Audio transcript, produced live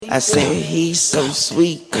I say he's so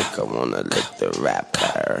sweet, I wanna lick the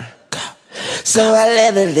rapper. So I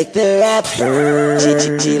let her lick the rapper.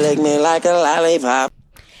 She licked me like a lollipop.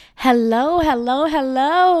 Hello.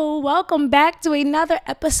 Welcome back to another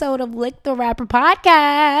episode of Lick the Rapper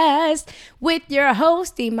podcast with your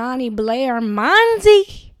host, Imani Blair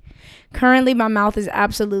Monzi. Currently, my mouth is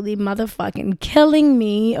absolutely motherfucking killing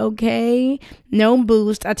me, okay? No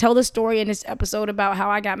boost. I tell the story in this episode about how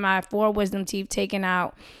I got my 4 wisdom teeth taken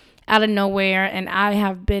out of nowhere, and I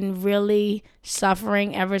have been really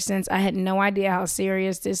suffering ever since. I had no idea how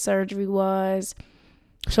serious this surgery was.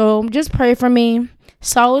 So just pray for me.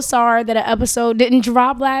 So sorry that an episode didn't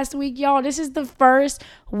drop last week, y'all. This is the first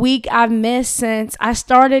week I've missed since I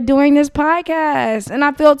started doing this podcast, and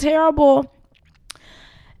I feel terrible.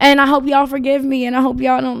 And I hope y'all forgive me, and I hope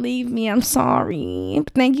y'all don't leave me. I'm sorry.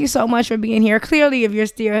 Thank you so much for being here. Clearly, if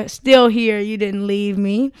you're still here, you didn't leave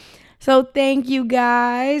me. So thank you,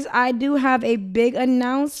 guys. I do have a big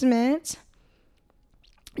announcement.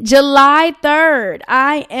 July 3rd,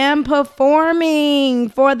 I am performing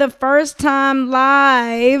for the first time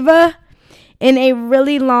live in a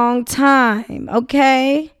really long time,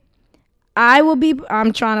 okay?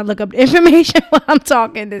 I'm trying to look up the information while I'm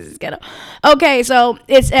talking. This is ghetto. Okay, so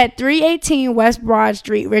it's at 318 West Broad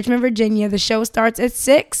Street, Richmond, Virginia. The show starts at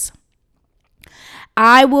 6.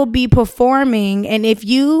 I will be performing, and if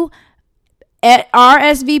you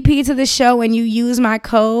RSVP to the show and you use my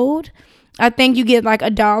code, I think you get like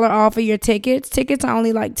 $1 off of your tickets. Tickets are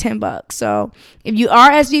only like $10. So if you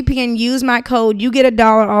RSVP and use my code, you get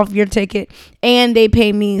 $1 off your ticket, and they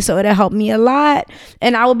pay me. So it'll help me a lot.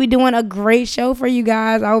 And I will be doing a great show for you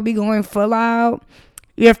guys. I will be going full out.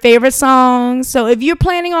 Your favorite songs. So if you're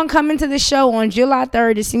planning on coming to the show on July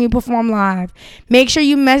 3rd to see me perform live, make sure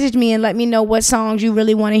you message me and let me know what songs you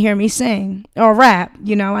really want to hear me sing or rap.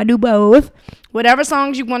 You know, I do both. Whatever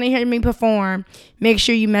songs you want to hear me perform, make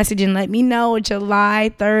sure you message and let me know.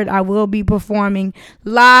 July 3rd, I will be performing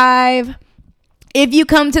live. If you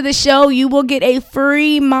come to the show, you will get a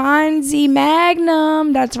free Monzi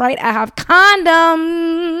Magnum. That's right, I have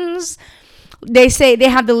condoms. They say they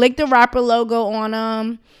have the Lick the Rapper logo on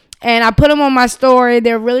them, and I put them on my story.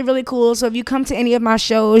 They're really, really cool. So if you come to any of my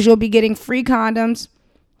shows, you'll be getting free condoms.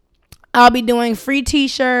 I'll be doing free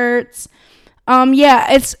t-shirts. I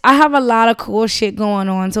have a lot of cool shit going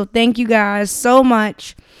on. So thank you guys so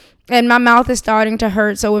much. And my mouth is starting to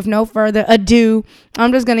hurt. So with no further ado,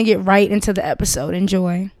 I'm just going to get right into the episode.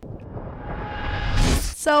 Enjoy.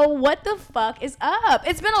 So what the fuck is up?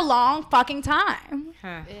 It's been a long fucking time.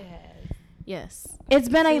 Huh. It has. Yes. It's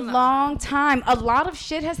been a long time. A lot of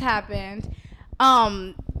shit has happened.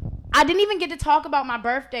 I didn't even get to talk about my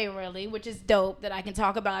birthday, really, which is dope that I can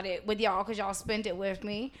talk about it with y'all because y'all spent it with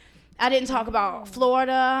me. I didn't talk about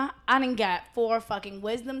Florida. I didn't get 4 fucking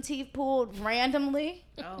wisdom teeth pulled randomly.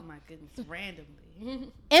 Oh my goodness,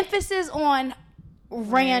 randomly. Emphasis on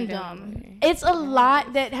random. It's a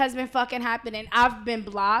lot that has been fucking happening. I've been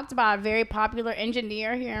blocked by a very popular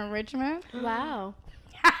engineer here in Richmond. Wow.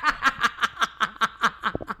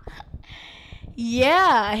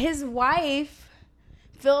 Yeah, his wife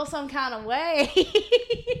feels some kind of way.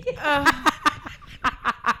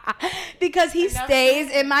 Because he stays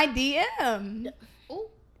in my DM. Ooh.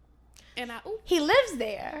 And He lives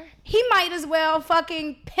there. He might as well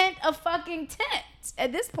fucking pent a fucking tent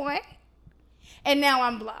at this point. And now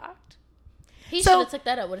I'm blocked. He should have took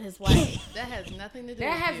that up with his wife. That has nothing to do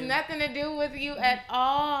That with has you. nothing to do with you at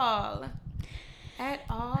all. At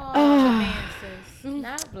all. Man, sis.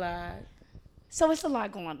 Not blood. So it's a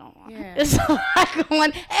lot going on. Yeah. It's a lot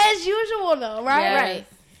going as usual though, right? Yes. Right.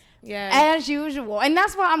 Yeah. As usual. And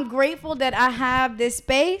that's why I'm grateful that I have this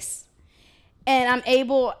space. And I'm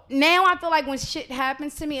able, now I feel like when shit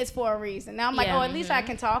happens to me, it's for a reason. Now I'm like, Yeah. at least I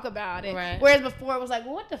can talk about it. Right. Whereas before it was like,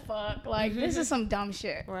 what the fuck? Like, this is some dumb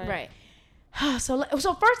shit. Right. So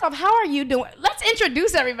first off, how are you doing? Let's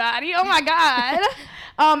introduce everybody. Oh my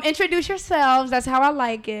God. Introduce yourselves. That's how I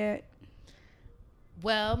like it.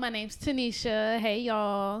 Well, my name's Tanisha. Hey,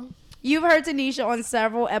 y'all. You've heard Tanisha on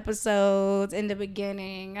several episodes in the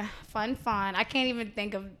beginning. Fun. I can't even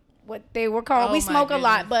think of what they were called. Oh We my smoke a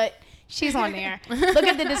lot, goodness. but she's on there. Look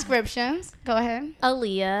at the descriptions. Go ahead.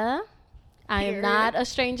 Aaliyah. I am Period. not a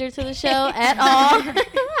stranger to the show at all.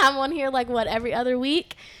 I'm on here like, every other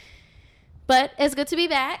week. But it's good to be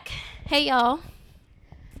back. Hey, y'all.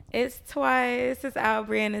 It's Twice. It's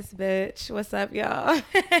Aubrey and this bitch. What's up, y'all?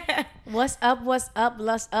 What's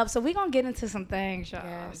up? So we're going to get into some things, y'all.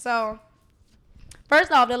 Yes. So,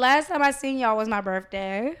 first off, the last time I seen y'all was my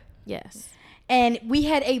birthday. Yes. And we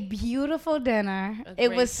had a beautiful dinner. It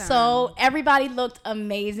great was so, everybody looked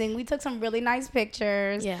amazing. We took some really nice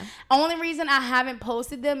pictures. Yeah. Only reason I haven't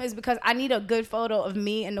posted them is because I need a good photo of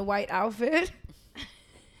me in the white outfit.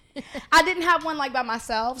 I didn't have one like by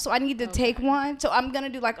myself, so I need to take one. So I'm gonna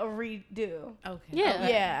do like a redo. Okay. Yeah.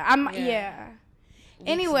 Yeah.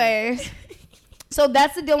 Anyways, so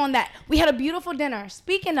that's the deal on that. We had a beautiful dinner.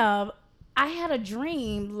 Speaking of, I had a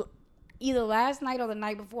dream either last night or the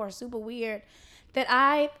night before, super weird, that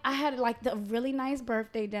I had like the really nice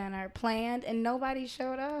birthday dinner planned and nobody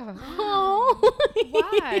showed up. Oh.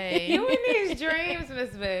 Why? You in these dreams, Miss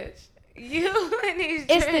Bitch. You in these dreams.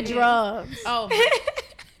 It's the drugs. Oh,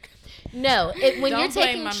 No, when Don't you're blame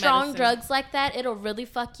taking my strong medicine. drugs like that, it'll really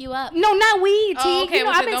fuck you up. No, not weed, T. Oh, okay, You know,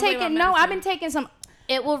 well, I've then been don't blame my taking I've medicine. been taking some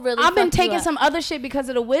It will really I've been fuck you taking up. some other shit because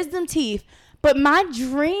of the wisdom teeth. But my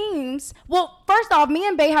dreams, well, first off, me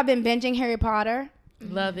and Bay have been binging Harry Potter.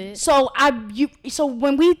 love it. So so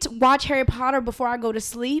when we watch Harry Potter before I go to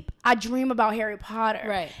sleep, I dream about Harry Potter.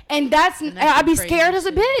 Right. And that's I'd be some scared crazy as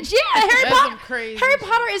a bitch. Yeah, Harry That's some Potter. crazy Harry shit.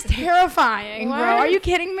 Potter is terrifying, bro. What? Are you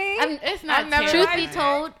kidding me? It's not I've never terrible. Truth be Right.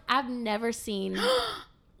 told, I've never seen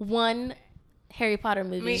one Harry Potter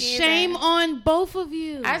movie. Me either. Shame on both of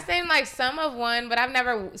you. I've seen like some of one, but I've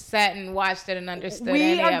never sat and watched it and understood We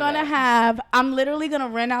any are of gonna it. have. I'm literally gonna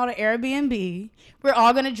rent out an Airbnb. We're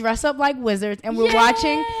all gonna dress up like wizards, and we're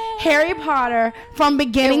watching Harry Potter from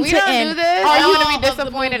beginning If we to don't end. do this, Are I'm you- gonna all be of the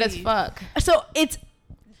disappointed as movies. fuck. So it's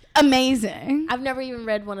amazing. I've never even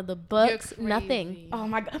read one of the books. You're Nothing. crazy. Oh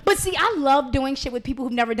my god! But see, I love doing shit with people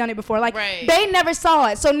who've never done it before. Like Right. they never saw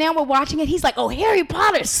it, so now we're watching it. He's like, "Oh, Harry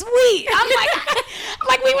Potter, sweet." I'm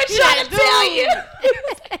like, we were trying to tell you.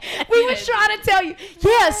 We were trying to tell you.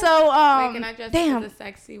 Yeah. So Wait, can I dress damn. as a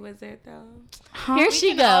sexy wizard though? Huh? Here We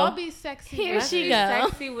she can all go. be sexy. Here Let's she be go.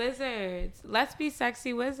 sexy wizards. Let's be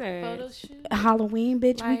sexy wizards. Photo shoot. Halloween,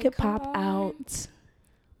 bitch. We Like, could come pop on. out.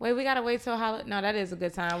 Wait, we gotta wait till Halloween. No, that is a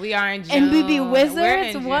good time. We are in June. And we be We're wizards?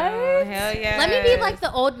 in June. What? Hell yeah. Let me be like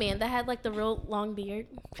the old man that had like the real long beard.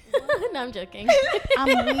 No, I'm joking.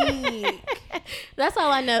 I'm weak. That's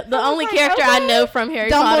all I know. The only character I know from Harry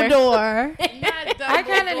Potter. Dumbledore. I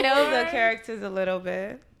kind of know the characters a little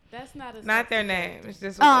bit. That's not a Not their names,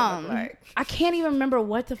 just what they look like. I can't even remember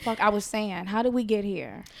what the fuck I was saying. How did we get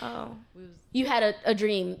here? Oh. You had a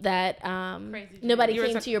dream that Crazy dream. nobody You were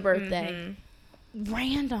came ta- to your birthday. Mhm.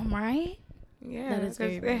 Random, right? Yeah, That is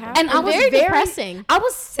very 'cause it random. happened. And I And was very very depressing. I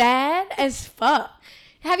was sad as fuck.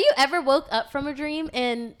 Have you ever woke up from a dream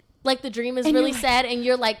and like the dream is And really you're like- sad and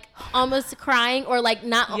you're like almost crying or like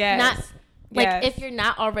not Yes. not like Yes. if you're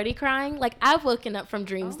not already crying? Like I've woken up from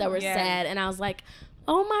dreams that were yes. sad and I was like,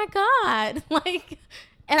 "Oh my god." Like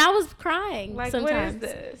and I was crying Like, sometimes. what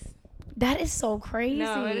is this? That is so crazy.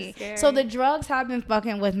 No, it is scary. So the drugs have been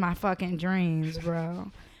fucking with my fucking dreams,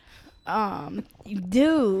 bro.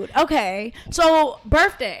 Dude. Okay. So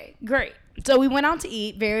birthday, great. So we went out to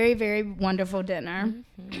eat, very, very wonderful dinner.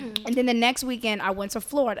 And then the next weekend I went to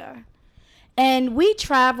Florida. And we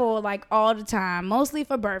travel like all the time, mostly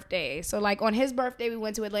for birthdays. So like on his birthday, we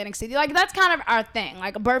went to Atlantic City. Like that's kind of our thing.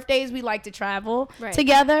 Like birthdays, we like to travel Right.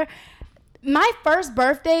 together. My first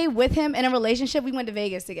birthday with him in a relationship, we went to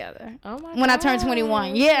Vegas together. Oh my When I turned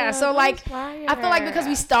 21. Yeah. So like, I feel like because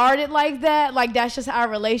we started like that, like that's just our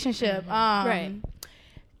relationship. Right.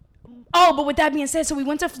 Oh, but with that being said, so we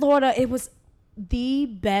went to Florida. It was the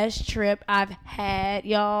best trip I've had,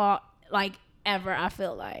 y'all. Like ever, I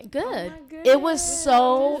feel like. Good. It was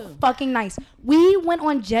so fucking nice. We went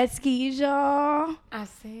on jet skis, y'all. I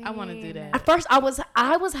see. I want to do that. At first, I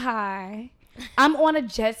was high. I'm on a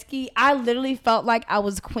jet ski. I literally felt like I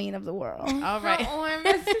was queen of the world. All right. And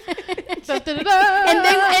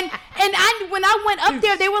I when I went up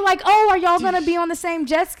there, they were like, "Oh, are y'all gonna be on the same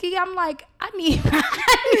jet ski?" I'm like, I need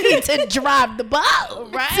to drive the boat.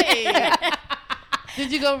 Right.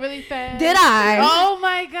 Did you go really fast? Did I? Oh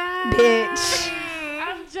my god. Bitch.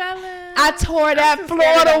 I'm jealous. I tore that Scared of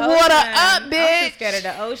Florida the water ocean. up, I'm too bitch. scared of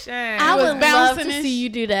the ocean. I was would love to bouncing and see you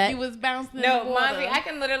do that. He was bouncing in No, the water. Monty, I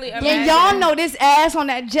can literally imagine. And y'all know this ass on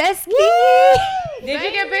that jet ski. Did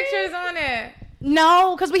you get pictures on it?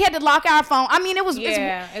 No, because we had to lock our phone. I mean, it was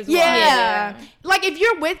Yeah, it's yeah. wild. Yeah. Like if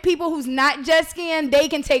you're with people who's not jet skiing, they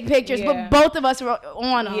can take pictures, Yeah. but both of us were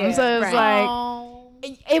on them, Yeah, so it's right. like Oh.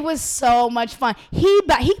 it was so much fun. He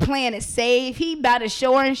playing it safe. He by the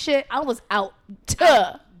shore and shit. I was out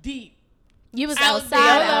to Deep. You was Out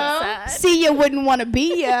outside. see you wouldn't want to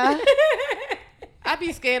be ya. I'd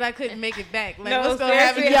be scared I couldn't make it back. Like, No, what's gonna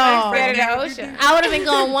happen? seriously, y'all? I'm scared of the ocean. I would have been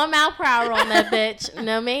going 1 mile per hour on that bitch.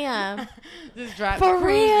 No, ma'am. Just drive For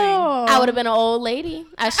cruising. real. I would have been an old lady.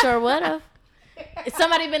 I sure would have. If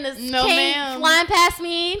somebody been to No, came ma'am. flying past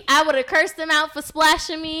me, I would have cursed them out for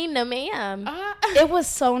splashing me. No, ma'am. It was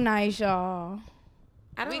so nice, y'all.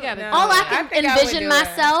 I don't We gotta- know. All I think can I would envision do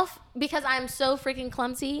myself, because I'm so freaking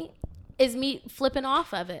clumsy, is me flipping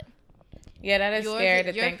off of it. it. Yeah, that is scary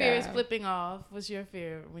to your think fear of. is flipping off. What's your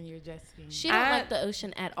fear when you're jet skiing? She don't I- like the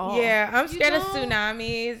ocean at all. Yeah, I'm scared of don't?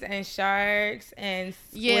 tsunamis and sharks and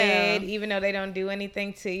squid, Yeah. even though they don't do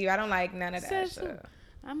anything to you. I don't like none of that Says shit. who?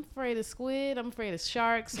 I'm afraid of squid. I'm afraid of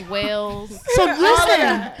sharks, whales. So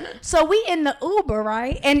listen, so we in the Uber,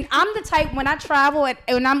 right? And I'm the type when I travel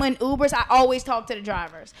when I'm in Ubers, I always talk to the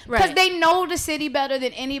drivers because Right. they know the city better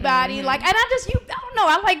than anybody. Like, and I don't know,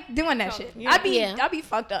 I like doing that shit. yeah. I be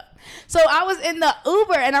fucked up. So I was in the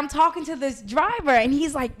Uber and I'm talking to this driver and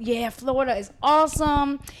he's like, "Yeah, Florida is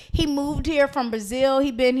awesome. He moved here from Brazil.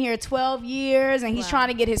 He been here 12 years and he's trying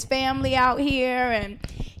to get his family out here." And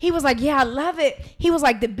he was like, "Yeah, I love it." He was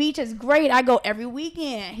like, "The beach is great. I go every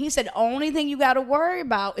weekend." He said, "Only thing you got to worry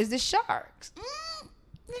about is the sharks."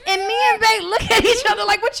 And me and Babe look at each other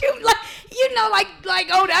like, "What you like? You know, like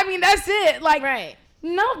oh, I mean, that's it." Like, Right.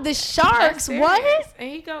 no, the That's sharks. What? serious.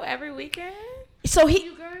 And you go every weekend? So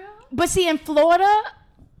he, but see, in Florida,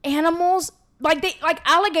 animals like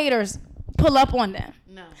alligators pull up on them.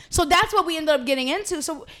 No. So that's what we ended up getting into.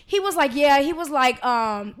 So he was like, he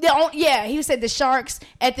said the sharks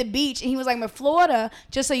at the beach, and he was like, "In Florida,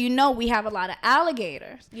 just so you know, we have a lot of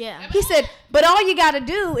alligators." Yeah. He said, "But all you got to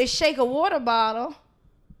do is shake a water bottle."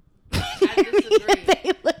 I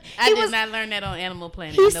disagree. I He did was- not learn that on Animal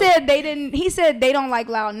Planet. He Nope. said they didn't. He said they don't like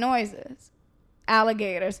loud noises.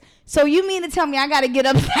 Alligators. So you mean to tell me I got to get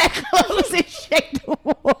up that close and shake the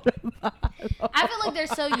water bottle? I feel like they're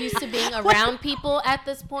so used to being around people at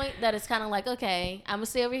this point that it's kind of like, okay, I'm gonna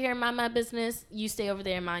stay over here and mind my business. You stay over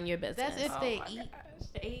there and mind your business. That's if they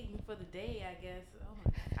eat for the day, I guess. Oh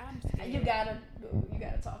my God. I'm scared. You gotta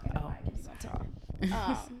talk. Oh, you gotta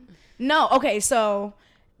talk. No, okay. So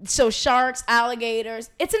sharks, alligators.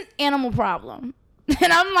 It's an animal problem.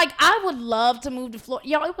 And I'm like, I would love to move to Florida.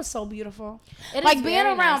 Yo, it was so beautiful. It Like is being very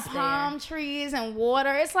around nice palm trees and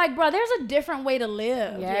water. It's like, bro, there's a different way to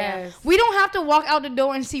live. Yes. We don't have to walk out the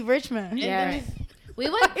door and see Richmond. Yes. We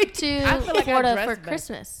went to feel like I Florida dressed for better.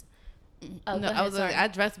 Christmas. Oh, No, go ahead, sorry. I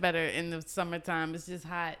dress better in the summertime. It's just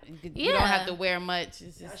hot. You don't Yeah. have to wear much.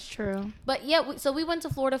 It's That's just true. But yeah, so we went to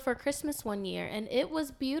Florida for Christmas one year, and it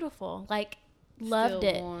was beautiful. Like, loved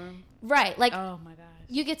still it. warm. Right, like Oh my gosh.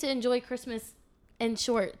 you get to enjoy Christmas in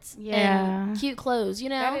shorts Yeah. and cute clothes. You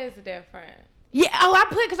know, That is different. Yeah. Oh,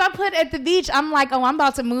 I put at the beach. I'm like, oh, I'm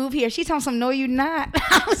about to move here. She told me, no, you not.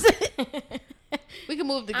 I was We can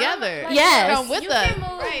move together. Yes. Come with You us. can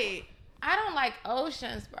move. Right. I don't like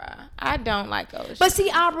oceans, bro. I don't like oceans. But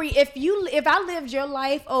see, Aubrey, if I lived your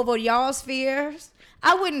life over y'all's fears,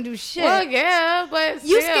 I wouldn't do shit. well, yeah, but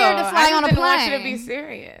You still, scared to fly I just on a didn't want you to plane. be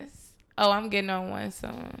serious. Oh, I'm getting on one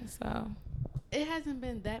soon, so. It hasn't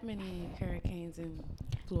been that many hurricanes in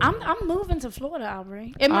Florida. I'm moving to Florida,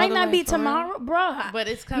 Aubrey. It All might the not way be for real? tomorrow, bruh. But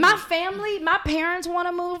it's coming. My family, my parents want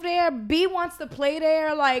to move there. B wants to play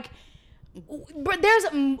there. Like, but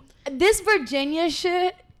this Virginia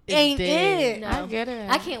shit It's ain't dead. it. No. I get it.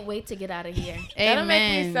 I can't wait to get out of here. That'll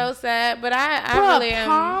make me so sad, but I Bruh, really am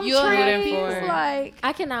palm rooting trees, for it. like.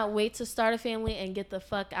 I cannot wait to start a family and get the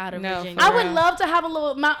fuck out of No, Virginia. I for would real. love to have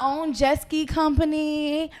my own jet ski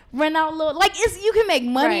company, rent out you can make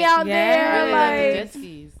money Right. out Yeah. there. Really Like, jet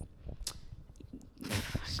skis.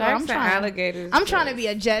 Sharks and trying- alligators. I'm trying to be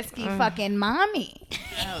a jet ski fucking mommy.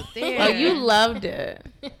 Out there. Oh, you loved it.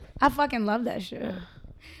 I fucking love that shit.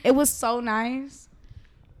 It was so nice.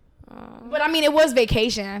 But I mean, it was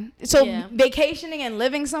vacation. So Yeah. vacationing and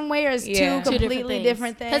living somewhere is Yeah. two completely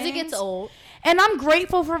different things. Because it gets old. And I'm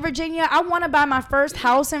grateful for Virginia. I want to buy my first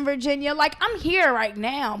house in Virginia. Like, I'm here right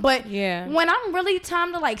now. But Yeah. when I'm really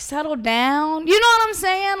time to, like, settle down, you know what I'm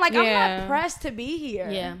saying? Like, I'm Yeah. not pressed to be here.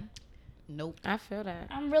 Yeah. Nope. I feel that.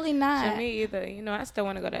 I'm really not. To me either. You know, I still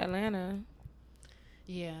want to go to Atlanta.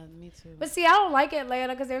 Yeah, me too. But see, I don't like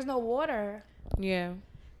Atlanta because there's no water. Yeah.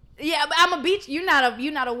 Yeah, but I'm a beach. You're not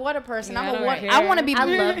a water person. Yeah, I I'm a don't water. care. I want to be. I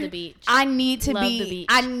love the beach. I need to Love be. the beach.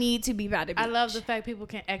 I need to be by the beach. I love the fact people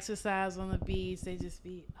can exercise on the beach. They just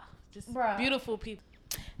be just Bruh. beautiful people.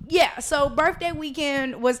 Yeah. So birthday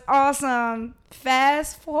weekend was awesome.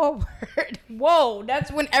 Fast forward. Whoa,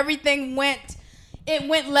 that's when everything went. It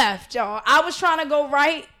went left, y'all. I was trying to go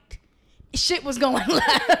right. Shit was going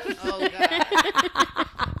left. Oh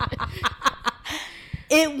God.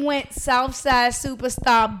 It went Southside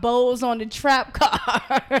Superstar Bowls on the trap car.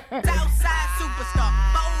 Southside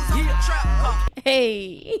superstar, bows on the trap car.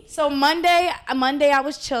 Hey. So Monday I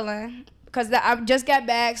was chilling. because I just got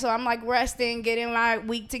back, so I'm like resting, getting my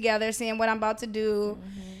week together, seeing what I'm about to do.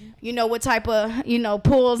 You know what type of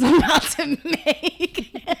pulls I'm about to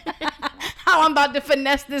make, how I'm about to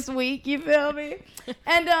finesse this week. You feel me?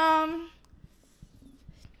 And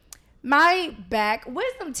my back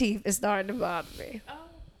wisdom teeth is starting to bother me.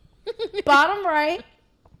 Bottom right,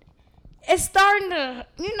 it's starting to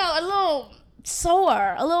a little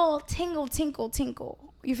sore, a little tinkle.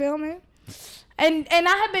 You feel me? And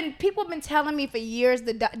people have been telling me for years,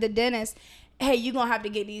 the dentist, hey, you're going to have to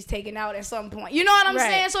get these taken out at some point. You know what I'm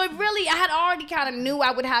saying? So it really, I had already kind of knew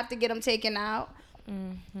I would have to get them taken out.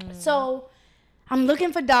 Mm-hmm. So I'm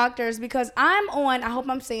looking for doctors because I'm on, I hope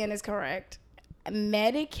I'm saying this correct,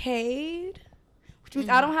 Medicaid, which means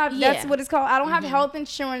I don't have, that's what it's called. I don't have health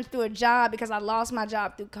insurance through a job because I lost my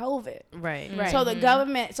job through COVID. Right. So the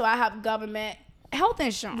government, so I have government health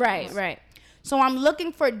insurance. Right. So I'm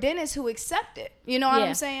looking for dentists who accept it. You know what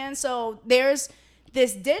I'm saying? So there's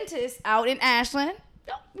this dentist out in Ashland.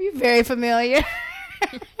 Oh, you're very familiar.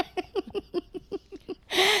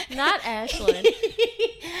 Not Ashland.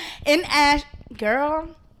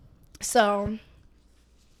 Girl. So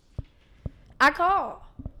I call.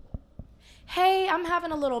 Hey, I'm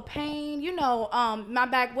having a little pain. My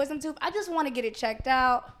back wisdom tooth. I just want to get it checked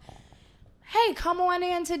out. Hey, come on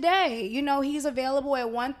in today. He's available at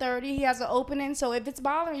 1:30. He has an opening. So if it's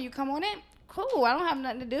bothering you, come on in. Cool. I don't have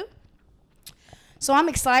nothing to do. So I'm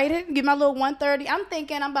excited. Get my little 1:30. I'm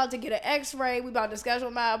thinking I'm about to get an x-ray. We about to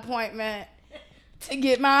schedule my appointment to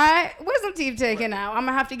get my wisdom teeth taken out. I'm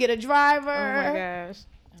going to have to get a driver. Oh, my gosh.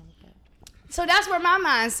 So that's where my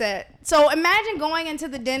mindset. So imagine going into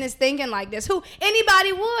the dentist thinking like this.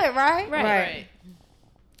 Anybody would, right? Right.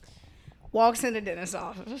 Walks in the dentist's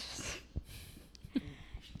office.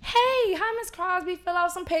 Hey, hi, Miss Crosby. Fill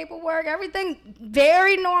out some paperwork. Everything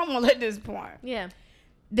very normal at this point. Yeah.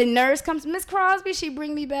 The nurse comes, Miss Crosby, she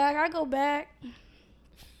bring me back. I go back.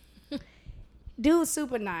 Dude,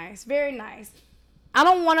 super nice. Very nice. I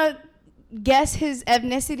don't want to guess his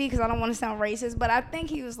ethnicity because I don't want to sound racist, but I think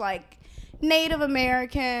he was like Native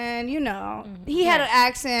American, He had an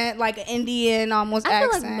accent, like an Indian almost I feel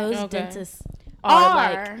accent. like most dentists are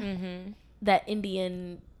like that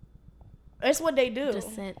Indian That's what they do.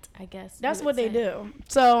 descent, I guess. That's what they do.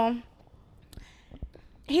 So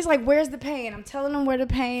he's like, where's the pain? I'm telling him where the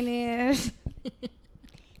pain is.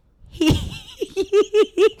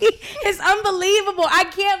 It's unbelievable. I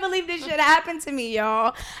can't believe this shit happened to me,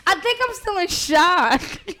 y'all. I think I'm still in shock.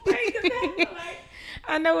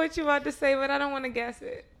 I know what you're about to say, but I don't want to guess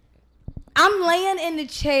it. I'm laying in the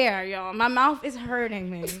chair, y'all. My mouth is hurting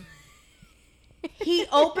me. He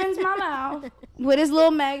opens my mouth with his little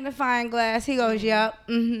magnifying glass. He goes, yep,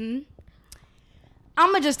 I'm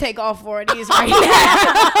going to just take all 4 of these right now.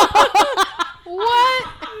 What?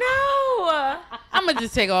 No. I'm going to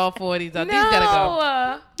just take all 4 of these out. These got to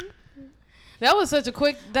go. That was such a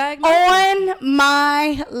quick diagnosis. On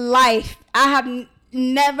my life, I have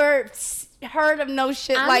never heard of no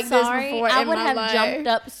shit like this before in my life. I would have jumped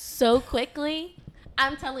up so quickly.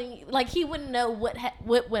 I'm telling you, like, he wouldn't know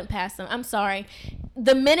what went past him. I'm sorry.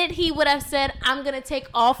 The minute he would have said, I'm going to take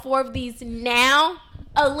all 4 of these now,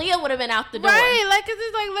 Aaliyah would have been out the door. Right, like, cause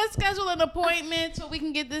it's like, let's schedule an appointment so we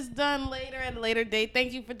can get this done later at a later date.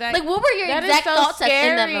 Thank you for that. Like, what were your exact thoughts in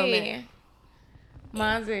that moment?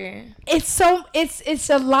 Monzy. It's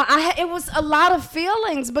a lot. It was a lot of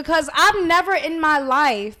feelings because I've never in my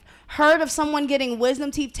life heard of someone getting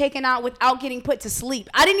wisdom teeth taken out without getting put to sleep.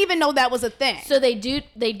 I didn't even know that was a thing. So they do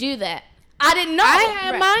that. I didn't know. I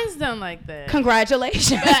had mine done like that.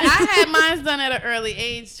 Congratulations. But I had mine done at an early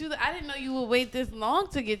age too. I didn't know you would wait this long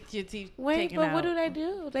to get your teeth taken out. What do they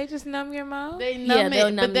do? They just numb your mouth? They numb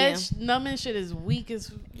it, numb but that numbing shit is weak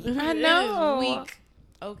as. I know. It is weak.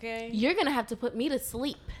 Okay. You're going to have to put me to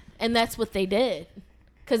sleep. And that's what they did.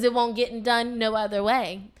 Because it won't get done no other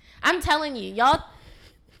way. I'm telling you, y'all.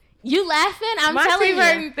 You laughing? I'm telling you. My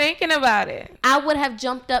teeth hurting thinking about it. I would have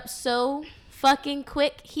jumped up so fucking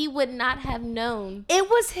quick. He would not have known. It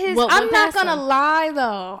was his. What I'm went not past gonna him. lie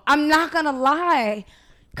though. I'm not gonna lie.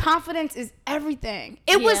 Confidence is everything.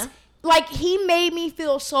 It was like he made me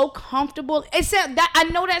feel so comfortable. It said that I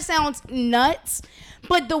know that sounds nuts,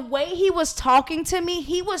 but the way he was talking to me,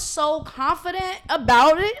 he was so confident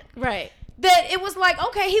about it. Right. That it was like,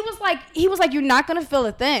 okay, he was like, you're not gonna feel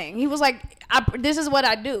a thing. He was like, this is what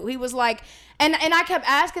I do. He was like, and I kept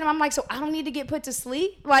asking him, I'm like, so I don't need to get put to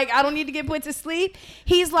sleep? Like, I don't need to get put to sleep?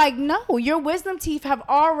 He's like, no, your wisdom teeth are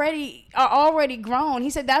already grown.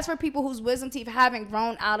 He said that's for people whose wisdom teeth haven't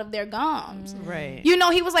grown out of their gums. Right. You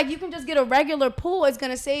know, he was like, you can just get a regular pull. It's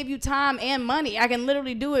gonna save you time and money. I can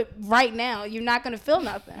literally do it right now. You're not gonna feel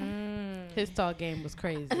nothing. His talk game was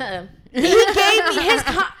crazy. He gave me his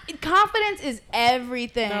confidence is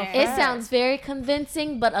everything. No, It sounds very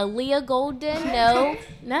convincing, but Aaliyah Golden,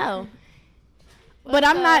 no. But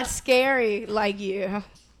I'm not scary like you.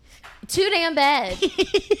 Too damn bad.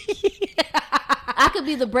 I could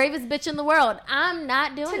be the bravest bitch in the world. I'm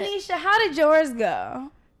not doing it. Tanisha, how did yours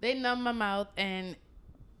go? They numbed my mouth and,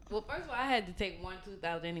 well, first of all, I had to take one tooth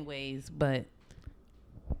out anyways, but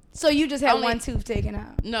So you just had Only- one tooth taken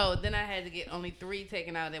out. no, then I had to get only 3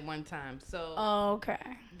 taken out at one time. So Oh, okay.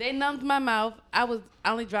 they numbed my mouth. I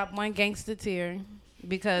only dropped one gangster tear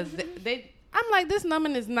because I'm like, this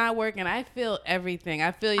numbing is not working. I feel everything.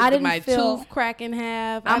 I feel I didn't my feel- tooth crack in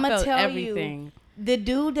half. I'ma I felt tell everything. you, the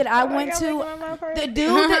dude that I went to, the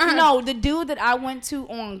dude that I went to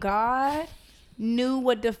on God knew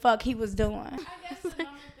what the fuck he was doing. I guess the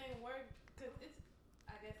numbing thing worked because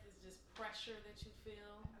I guess it's just pressure that you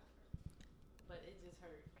feel, but it just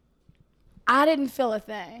hurt. I didn't feel a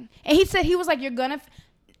thing. And he said, he was like, you're gonna,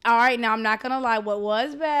 all right, now I'm not gonna lie, what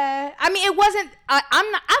was bad? I mean, it wasn't, I've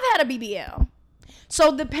had a BBL.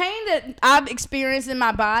 So the pain that I've experienced in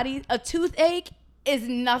my body, a toothache is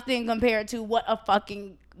nothing compared to what a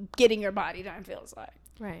fucking getting your body done feels like.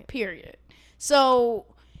 Right. Period. So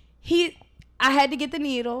I had to get the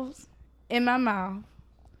needles in my mouth.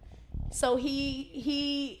 So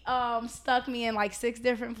he stuck me in like 6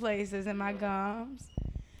 different places in my gums.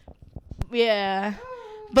 Yeah.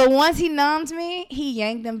 But once he numbed me, he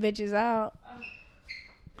yanked them bitches out.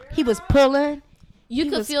 He was pulling. You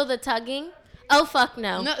could was- feel the tugging. Oh, fuck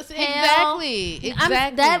no. No, Hell, exactly.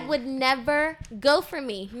 that would never go for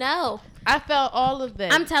me. No. I felt all of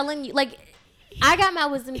that. I'm telling you, like, I got my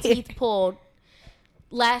wisdom teeth pulled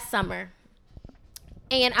last summer.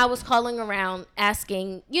 And I was calling around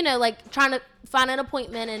asking, like trying to find an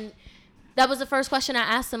appointment. And that was the first question I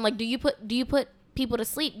asked them. Like, do you put people to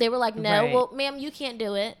sleep? They were like, no. Right. Well, ma'am, you can't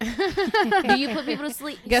do it. Do you put people to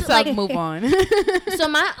sleep? Guess So, I'll like, move on. So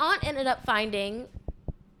my aunt ended up finding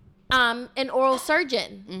an oral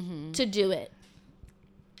surgeon to do it.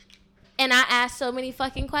 And I asked so many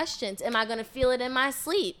fucking questions. Am I going to feel it in my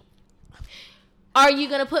sleep? Are you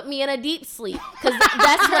going to put me in a deep sleep? Because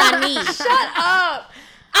that's what I need. Shut up.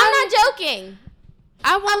 I'm not joking.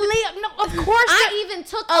 Aaliyah, no, of course. I even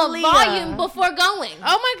took a Aaliyah. volume before going.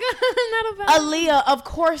 Oh my God, not about Aaliyah, of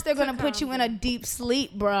course they're gonna put you in a deep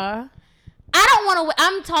sleep, bruh. I don't want to.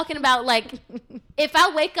 I'm talking about like if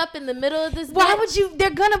I wake up in the middle of this. Why bitch- would you? They're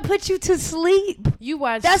gonna put you to sleep. You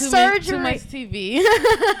watch That's too surgery. much TV.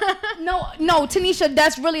 No, Tanisha,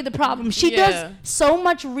 that's really the problem. She Yeah. does so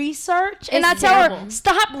much research, and I It's tell her, terrible.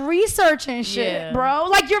 stop researching shit, Yeah. bro.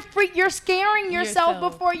 Like you're scaring yourself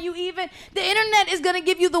Yourself. before you even. The internet is gonna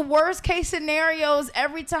give you the worst case scenarios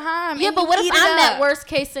every time. Yeah, and but you what if eat it I'm that up. worst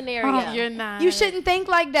case scenario? You're not. You shouldn't think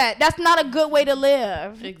like that. That's not a good way to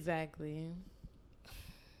live. Exactly.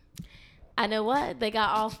 I know what they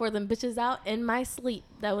got all 4 of them bitches out in my sleep.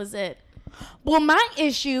 That was it. Well, my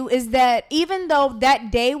issue is that even though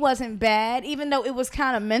that day wasn't bad, even though it was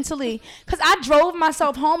kind of mentally, because I drove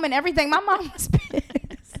myself home and everything, my mom was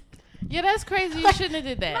pissed. Yeah, that's crazy. You shouldn't have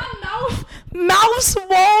did that. My mouth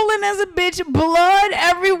swollen as a bitch, blood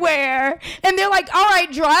everywhere. And they're like, all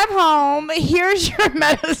right, drive home. Here's your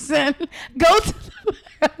medicine. Go to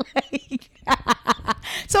the lake.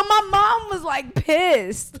 So my mom was like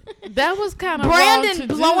pissed. That was kind of Brandon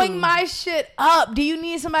blowing my shit up. Do you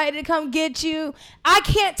need somebody to come get you? I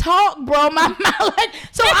can't talk, bro. My mouth.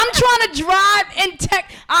 So I'm trying to drive and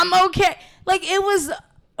text. I'm okay. Like, it was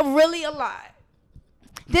really a lot.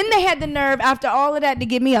 Then they had the nerve after all of that to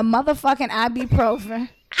give me a motherfucking ibuprofen.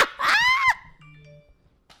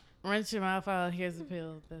 Rinse your mouth out. Here's the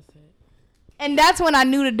pill. That's it. And that's when I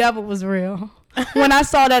knew the devil was real. When I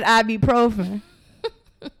saw that ibuprofen.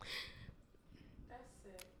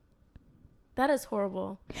 That is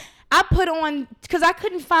horrible. I put on, because I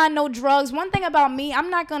couldn't find no drugs. One thing about me, I'm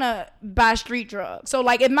not going to buy street drugs. So,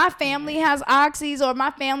 like, if my family has oxys or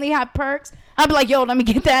my family has perks, I'll be like, yo, let me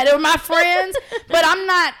get that. Or my friends. But I'm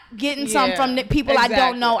not getting some from the people I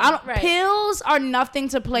don't know. Right. Pills are nothing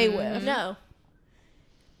to play with. No.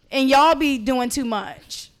 And y'all be doing too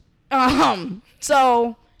much.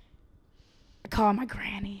 So, I call my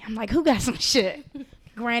granny. I'm like, who got some shit?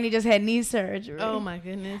 Granny just had knee surgery. Oh my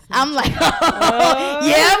goodness. I'm like,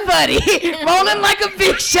 yeah, buddy. Rolling like a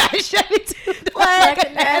big shot. Chevy like a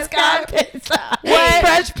NASCAR pit stop.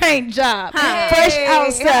 Fresh paint job. Fresh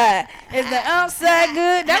outside. Is the outside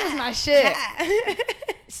good? That was my shit.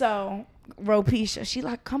 So, Ropeisha, she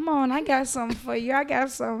like, come on, I got something for you.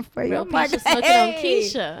 I'm like, She's looking on hey.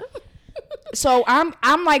 Keisha. So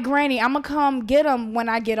I'm like, Granny, I'm gonna come get him when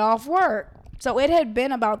I get off work. So it had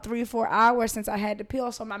been about 3-4 hours since I had the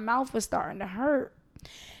pill, so my mouth was starting to hurt.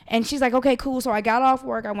 And she's like, okay, cool. So I got off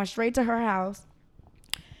work. I went straight to her house.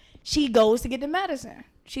 She goes to get the medicine.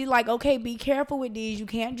 She's like, okay, be careful with these. You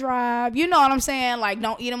can't drive. You know what I'm saying? Like,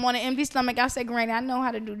 don't eat them on an empty stomach. I said, Granny, I know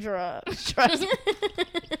how to do drugs. Trust me.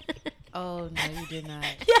 Oh, no, you did not.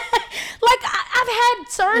 Yeah. Like, I've had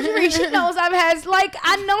surgery. She knows I've had, like,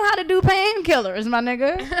 I know how to do painkillers, my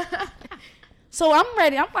nigga. So I'm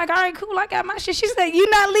ready. I'm like, all right, cool. I got my shit. She said, you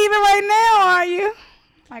not leaving right now, are you?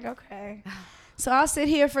 I'm like, okay. So I'll sit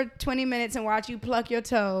here for 20 minutes and watch you pluck your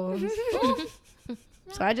toes.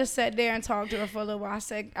 So I just sat there and talked to her for a little while. I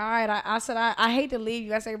said, all right. I said, I hate to leave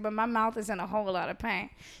you. I said, but my mouth is in a whole lot of pain.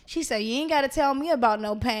 She said, you ain't got to tell me about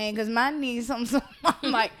no pain because mine needs something.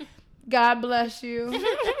 I'm like, God bless you.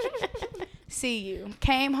 See you.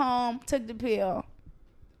 Came home, took the pill.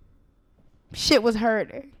 Shit was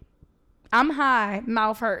hurting. I'm high,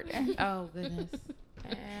 mouth hurting. Oh, goodness.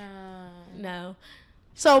 No.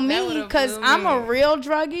 So me, because I'm a real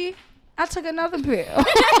druggie, I took another pill.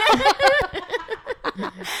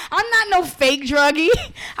 I'm not no fake druggie.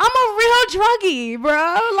 I'm a real druggie,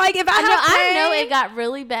 bro. Like, if I know it got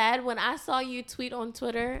really bad when I saw you tweet on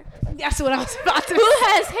Twitter. That's what I was about to Who say.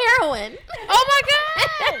 has heroin? Oh, my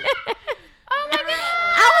God. Oh, my God.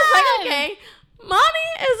 I was like, okay,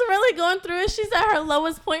 Mommy is really going through it. She's at her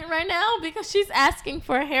lowest point right now because she's asking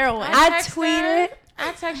for heroin. I tweeted.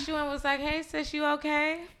 I texted you and was like, hey, sis, you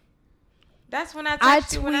okay? That's when I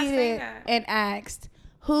texted you when I say tweeted that. and asked,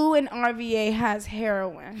 who in RVA has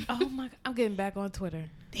heroin? Oh, my God. I'm getting back on Twitter.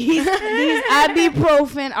 These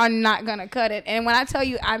ibuprofen are not going to cut it. And when I tell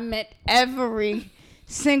you I meant every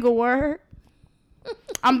single word,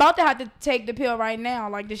 I'm about to have to take the pill right now.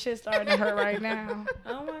 Like, the shit's starting to hurt right now.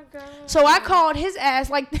 Oh, my God. So I called his ass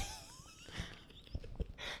like...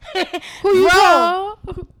 Who you Bro, call?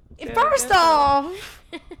 first off,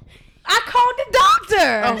 I called the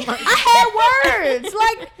doctor. I had words.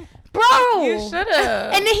 Like, bro. You should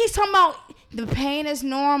have. And then he's talking about the pain is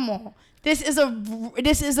normal. This is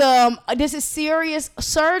serious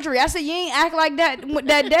surgery. I said, you ain't act like that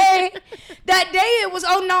day. That day it was,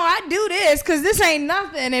 oh no, I do this because this ain't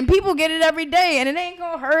nothing. And people get it every day and it ain't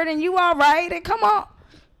gonna hurt and you all right. And come on.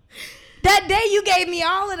 That day you gave me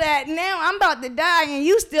all of that. Now I'm about to die and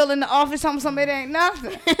you still in the office telling somebody it ain't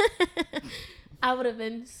nothing. I would have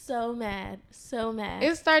been so mad. So mad.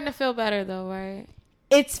 It's starting to feel better, though, right?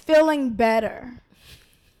 It's feeling better.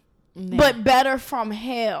 Nah. But better from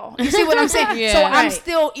hell. You see what I'm saying? Yeah. So I'm Right.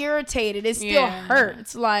 still irritated. It still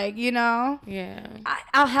hurts. Like, you know? Yeah.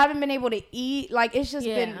 I haven't been able to eat. Like, it's just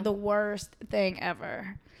been the worst thing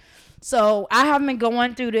ever. So I haven't been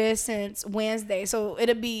going through this since Wednesday. So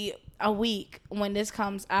it'll be a week when this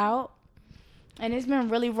comes out. And it's been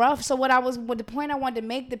really rough. So with the point I wanted to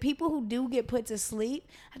make, the people who do get put to sleep,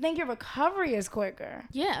 I think your recovery is quicker.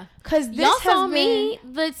 Yeah. Cause this Y'all saw has me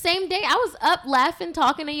the same day. I was up laughing,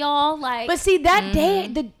 talking to y'all. Like, But see, that day,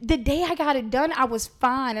 the day I got it done, I was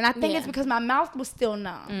fine. And I think Yeah. it's because my mouth was still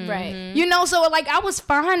numb. right. You know, so like I was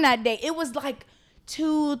fine that day. It was like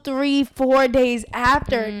 2, 3, 4 days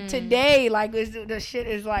after today. Like the shit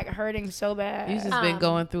is like hurting so bad. You just been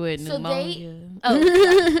going through it. so Pneumonia. Oh,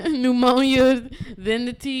 Pneumonia. Then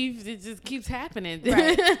the teeth. It just keeps happening.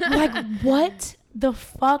 right. Like, what the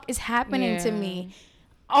fuck is happening to Yeah. me?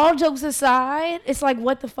 All jokes aside, it's like,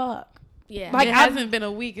 what the fuck? Yeah. Like, It I've- hasn't been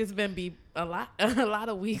a week. It's been a lot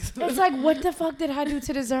of weeks. It's like, what the fuck did I do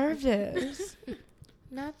to deserve this?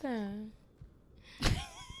 Nothing.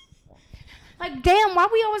 Like, damn, why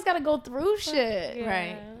we always gotta go through shit?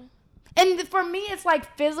 Right. And for me, it's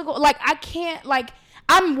like physical. Like, I can't, like,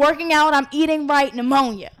 I'm working out, I'm eating right,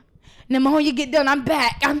 pneumonia. Pneumonia get done, I'm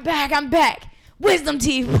back. Wisdom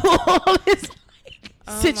teeth pull. It's like,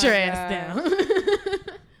 Sit your my ass God. down.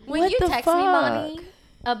 When What you the text me, fuck? Monty,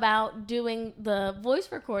 about doing the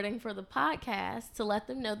voice recording for the podcast to let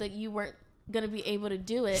them know that you weren't going to be able to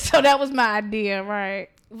do it. so that was my idea, right?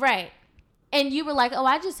 Right. And you were like, oh,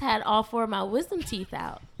 I just had all 4 of my wisdom teeth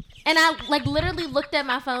out. And I, like, literally looked at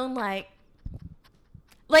my phone like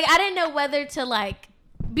I didn't know whether to, like,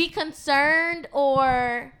 be concerned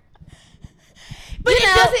or... But You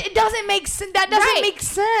know- it doesn't make sense. That doesn't Right. make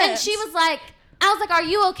sense. And she was like, I was like, are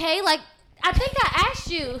you okay? Like, I think I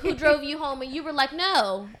asked you who drove you home, and you were like,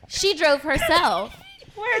 no, she drove herself.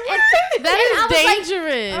 That And is I was like,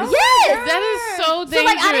 dangerous. yes. That is so dangerous. So,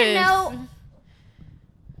 like, I didn't know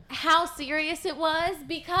how serious it was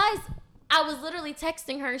because I was literally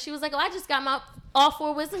texting her. She was like, oh, I just got my all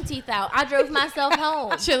 4 wisdom teeth out. I drove myself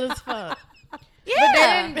home. Chill as fuck. But they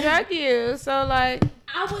didn't drug you, so like.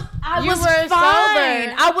 I You was were fine.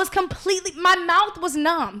 sober. I was completely. My mouth was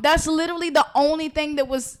numb. That's literally the only thing that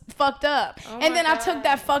was fucked up. And then I took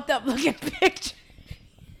that fucked up looking picture.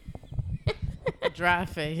 Dry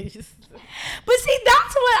face. But see,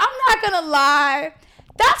 that's what I'm not gonna lie.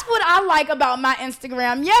 That's what I like about my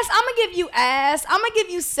Instagram. Yes, I'm gonna give you ass. I'm gonna give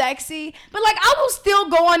you sexy. But like, I will still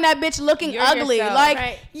go on that bitch looking You're ugly. yourself, like,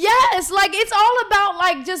 right. yes, like it's all about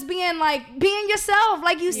like just being yourself.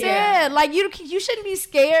 Like you Yeah. said, like you shouldn't be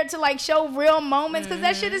scared to like show real moments because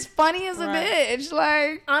that shit is funny as a Right. bitch.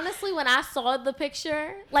 Like, Honestly, when I saw the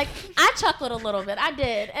picture, like I chuckled a little bit. I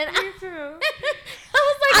did, and Me too.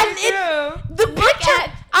 I was like, the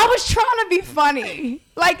picture. I was trying to be funny.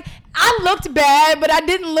 Like I looked bad, but I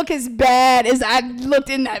didn't look as bad as I looked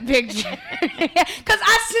in that picture. Cause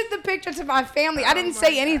I sent the picture to my family. I didn't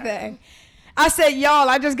say anything. I said, y'all,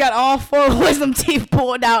 I just got all 4 wisdom teeth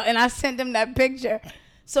pulled out, and I sent them that picture.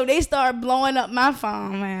 So they started blowing up my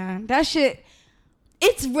phone, man. That shit,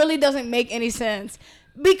 it really doesn't make any sense.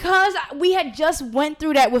 Because we had just went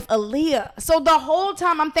through that with Aaliyah. So the whole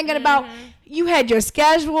time I'm thinking about, you had your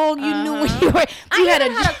schedule, you knew when you were, I had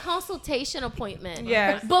even had a consultation appointment.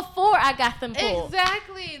 Yes. Before I got them pulled.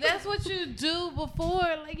 Exactly. That's what you do before.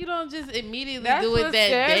 Like, you don't just immediately That's do what it that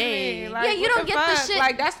scares day. me. Like, Yeah, you what don't get the fuck? shit-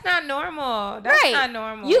 Like, that's not normal. That's Right. not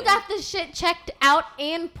normal. You got the shit checked out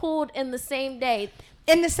and pulled in the same day.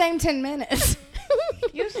 in the same 10 minutes.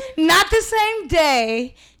 Not the same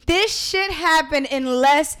day. This shit happened in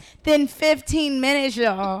less than 15 minutes,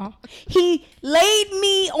 y'all. He laid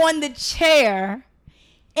me on the chair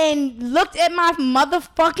and looked at my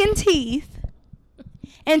motherfucking teeth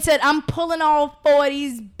and said, I'm pulling all 4 of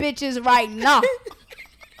these bitches right now.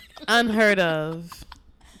 Unheard of.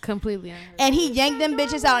 Completely unheard And he yanked them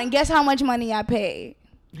bitches out. And guess how much money I paid?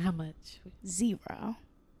 of. How much? 0.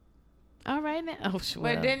 All right now. Oh, sure.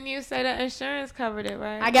 But didn't you say the insurance covered it,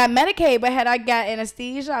 right? I got Medicaid, but had I got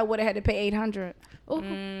anesthesia, I would have had to pay $800.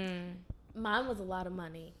 Mine was a lot of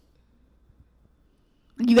money.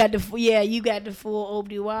 You got the full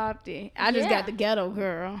obdy-wopty. I just Yeah. got the ghetto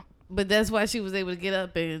girl. But that's why she was able to get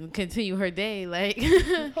up and continue her day. Like,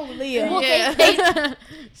 Leah. Well, yeah. they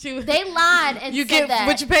she was, they lied and you said get that.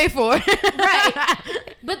 what you pay for. Right.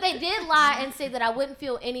 But they did lie and say that I wouldn't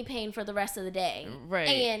feel any pain for the rest of the day. Right.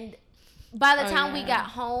 And by the time we got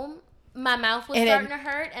home, my mouth was And starting to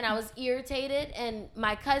hurt and I was irritated. And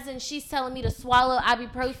my cousin, she's telling me to swallow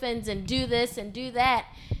ibuprofens and do this and do that.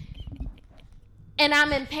 And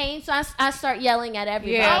I'm in pain, so I start yelling at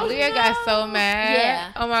everybody. Yeah, Leah got so mad.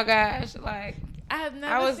 Yeah. Oh my gosh. Like, I have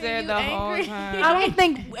never I was seen there you the angry. whole time. I don't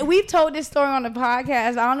think we've told this story on the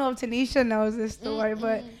podcast. I don't know if Tanisha knows this story,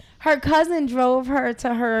 but her cousin drove her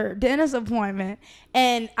to her dentist appointment,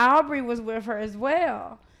 and Aubrey was with her as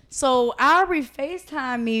well. So Aubrey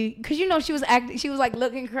FaceTimed me because she was acting. She was like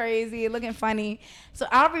looking crazy, looking funny. So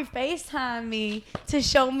Aubrey FaceTimed me to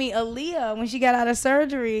show me Aaliyah when she got out of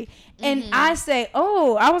surgery, and I say,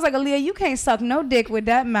 "Oh, I was like, Aaliyah, you can't suck no dick with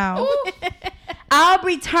that mouth."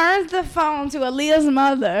 Aubrey turns the phone to Aaliyah's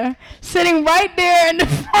mother, sitting right there in the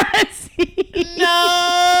front seat.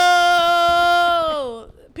 No.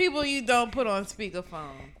 People you don't put on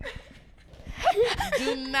speakerphone.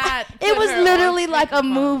 Do not. It put was her on literally like a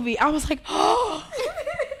speakerphone. movie. I was like, oh.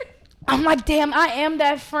 I'm like, damn, I am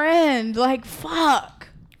that friend. Like, fuck.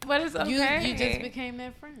 but it's You okay. you just became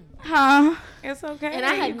that friend. Huh? It's okay. And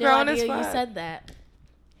I had You no grown as idea you fuck. said that.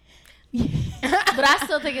 But I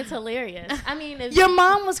still think it's hilarious. I mean, if Your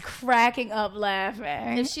mom was cracking up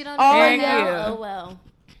laughing. if she don't Oh, know Thank now, you. oh well.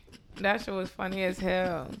 That shit was funny as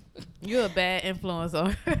hell. You're a bad influence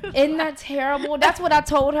on her. Isn't that terrible? That's what I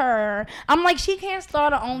told her. I'm like, she can't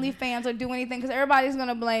start an OnlyFans or do anything because everybody's going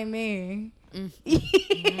to blame me. Think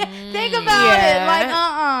about it. Yeah.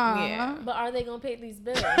 Like, Yeah. But are they gonna pay these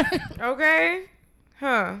bills? Okay.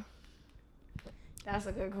 Huh. That's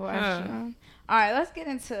a good question. All right, let's get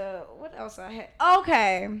into what else I had.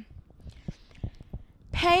 Okay.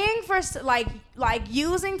 Paying for like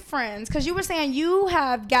using friends, because you were saying you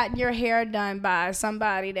have gotten your hair done by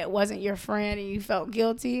somebody that wasn't your friend and you felt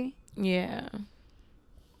guilty. Yeah.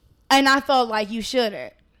 And I felt like you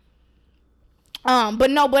shouldn't. But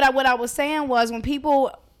no, what I was saying was when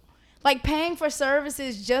people like paying for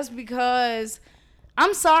services just because,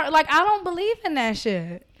 I'm sorry, like I don't believe in that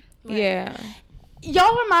shit. Yeah.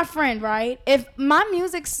 Y'all are my friend, right? If my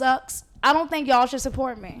music sucks, I don't think y'all should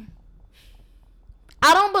support me.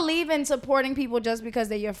 I don't believe in supporting people just because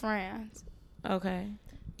they're your friends. Okay.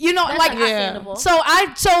 You know, That's like understandable. so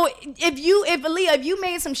if Leah, if you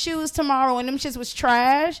made some shoes tomorrow and them shits was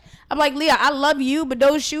trash, I'm like, Leah, I love you, but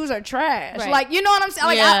those shoes are trash. Right. Like, you know what I'm saying?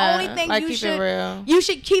 Like, I only think like you keep should it real. you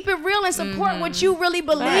should keep it real and support what you really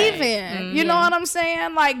believe in. You know what I'm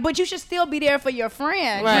saying? Like, but you should still be there for your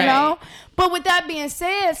friend. Right. You know. But with that being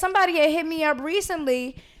said, somebody had hit me up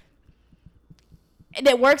recently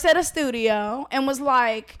that works at a studio and was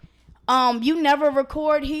like, you never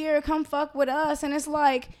record here, come fuck with us. And it's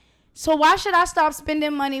like, so why should I stop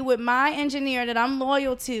spending money with my engineer that I'm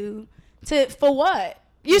loyal to for what?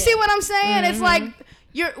 You see what I'm saying? It's like,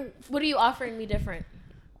 What are you offering me different?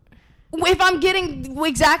 if I'm getting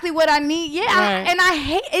exactly what I need, Right. I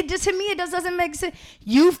hate it. Just to me, it just doesn't make sense.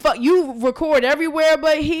 You record everywhere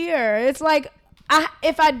but here. It's like,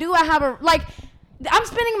 if I do, I have I'm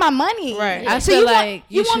spending my money. Right. I So feel you like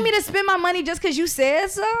want should- me to spend my money just because you said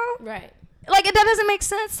so? Right. Like, that doesn't make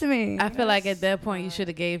sense to me. I feel like at that point you should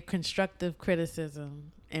have gave constructive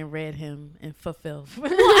criticism and read him and fulfilled.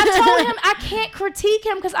 Well, I told him I can't critique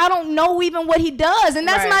him because I don't know even what he does. And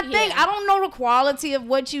that's Right. my thing. Yeah. I don't know the quality of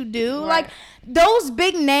what you do. Right. Like, those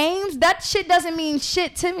big names, that shit doesn't mean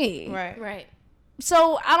shit to me. Right. Right.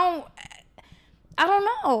 So I don't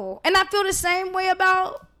know. And I feel the same way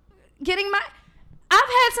about getting I've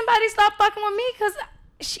had somebody stop fucking with me because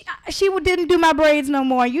she didn't do my braids no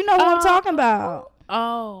more. You know who I'm talking about.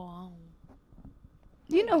 Oh,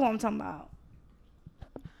 You know who I'm talking about.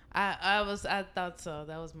 I thought so.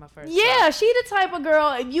 That was my first. Yeah, she the type of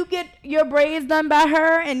girl, if you get your braids done by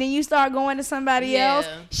her and then you start going to somebody else,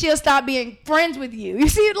 she'll stop being friends with you. You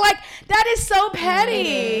see, like, that is so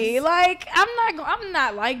petty. Like, I'm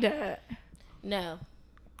not like that. No.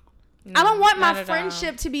 I don't want not my at all.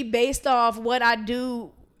 friendship to be based off what I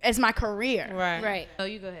do as my career. Right. Right. Oh,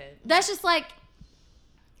 you go ahead. That's just like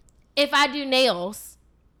if I do nails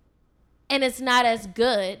and it's not as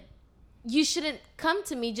good, you shouldn't come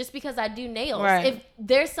to me just because I do nails. Right. If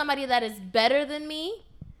there's somebody that is better than me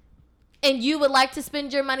and you would like to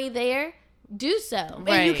spend your money there, do so.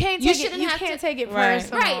 And you can't You take it, shouldn't you have can't to- take it Right.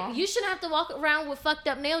 personal. Right. You shouldn't have to walk around with fucked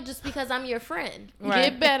up nail just because I'm your friend.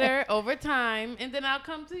 Right. Get better over time, and then I'll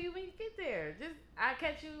come to you when you get there. I'll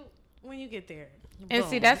catch you when you get there. And Boom.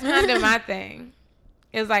 see, that's kind of my thing.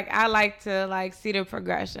 It's like I like to see the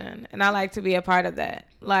progression, and I like to be a part of that.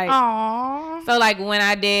 Like, Aww. so like when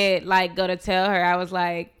I did go to tell her, I was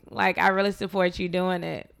like I really support you doing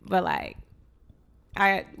it, but like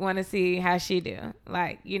I want to see how she do,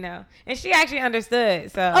 and she actually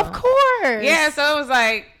understood. So Of course. yeah, so it was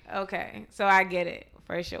like, okay, so I get it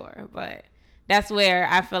for sure, but that's where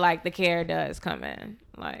I feel like the care does come in,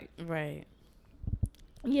 right.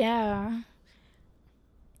 Yeah.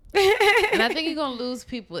 And I think you're gonna lose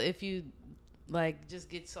people if you just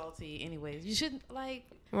get salty. Anyways, you shouldn't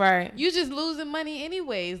right. You just losing money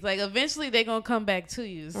anyways. Like, eventually they're gonna come back to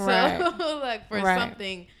you. So Right. for Right.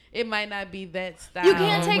 something, it might not be that style. You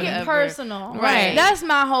can't take it whatever. personal. Right. That's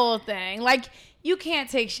my whole thing. Like, you can't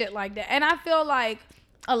take shit like that. And I feel like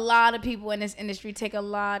a lot of people in this industry take a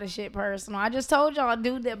lot of shit personal. I just told y'all, a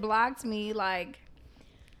dude that blocked me,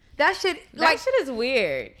 that shit, That shit is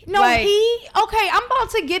weird. no, okay, I'm about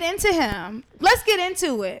to get into him. Let's get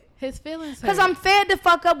into it. His feelings hurt. Because I'm fed to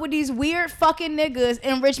fuck up with these weird fucking niggas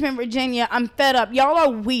in Richmond, Virginia. I'm fed up. Y'all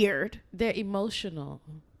are weird. They're emotional.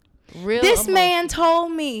 Real. This emotional. man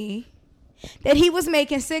told me that he was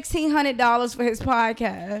making $1,600 for his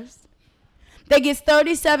podcast that gets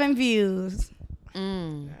 37 views.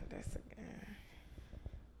 That's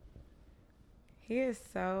he is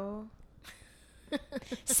so.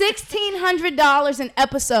 $1,600 an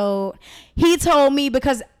episode. He told me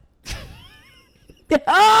because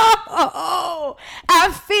oh,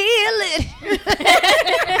 I feel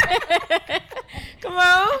it. Come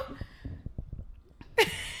on.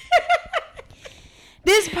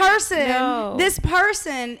 This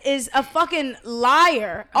person is a fucking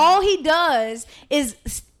liar. All he does is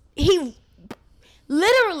he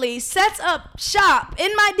literally sets up shop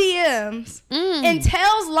in my DMs and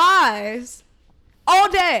tells lies all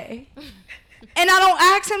day. And I don't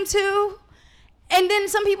ask him to. And then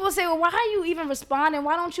some people say, well, why are you even responding?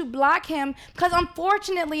 Why don't you block him? Because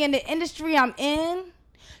unfortunately in the industry I'm in,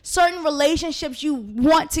 certain relationships you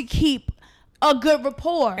want to keep a good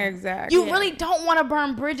rapport. Exactly. You really don't want to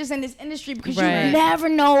burn bridges in this industry because Right. you never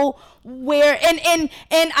know where. And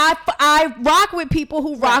I rock with people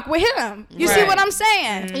who rock with him. You see Right. what I'm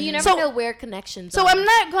saying? And you never So- know where connections So are. I'm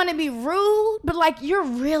not going to be rude, but you're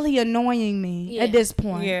really annoying me Yeah. at this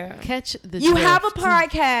point. Yeah. Catch the You drift. have a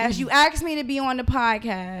podcast. You asked me to be on the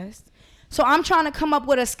podcast. So I'm trying to come up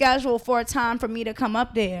with a schedule for a time for me to come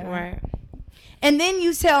up there. Right. And then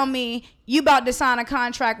you tell me you about to sign a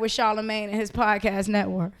contract with Charlamagne and his podcast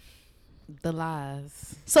network. The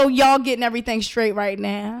lies. So y'all getting everything straight right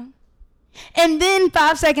now. And then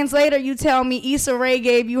 5 seconds later, you tell me Issa Rae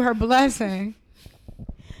gave you her blessing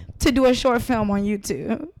to do a short film on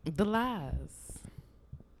YouTube. The lies.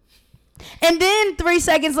 And then 3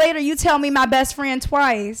 seconds later, you tell me my best friend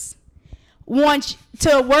twice wants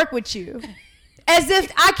to work with you. As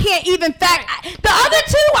if I can't even the other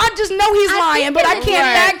two, I just know he's lying, but I can't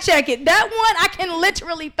fact check it. That one, I can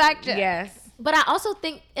literally fact check. Yes. But I also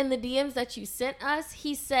think in the DMs that you sent us,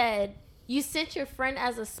 he said you sent your friend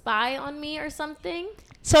as a spy on me or something.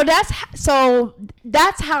 So that's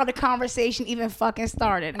how the conversation even fucking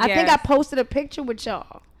started. I think I posted a picture with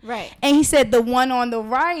y'all. Right. And he said the one on the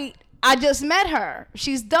right, I just met her.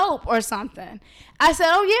 She's dope or something. I said,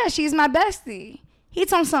 oh yeah, she's my bestie. He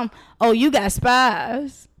told me oh, you got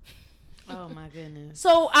spies. Oh my goodness.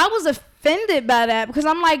 So I was offended by that because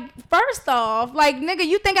I'm like, first off, like, nigga,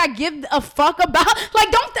 you think I give a fuck about, like,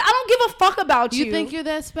 I don't give a fuck about you. You think you're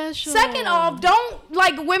that special? Second off, don't,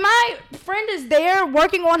 like, when my friend is there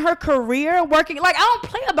working on her career, like, I don't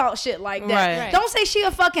play about shit like that. Right. Don't say she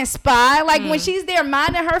a fucking spy. Like, when she's there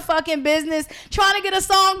minding her fucking business, trying to get a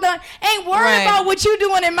song done, ain't worried about what you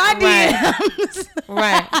doing in my DMs.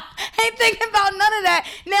 Right. Ain't thinking about none of that.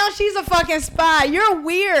 Now she's a fucking spy. You're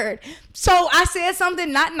weird. So I said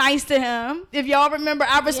something not nice to him. If y'all remember,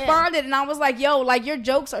 I responded and I was like, yo, like, your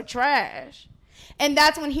jokes are trash. And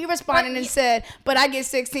that's when he responded and said, but I get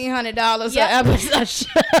 $1,600 an episode show.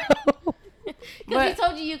 Because he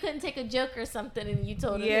told you couldn't take a joke or something, and you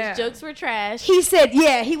told him his jokes were trash. He said,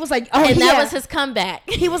 he was like, oh, and that was his comeback.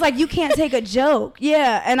 He was like, you can't take a joke.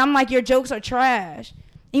 Yeah. And I'm like, your jokes are trash.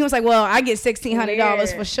 And he was like, well, I get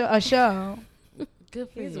 $1,600 for a show. Good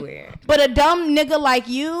for He's you. weird. But a dumb nigga like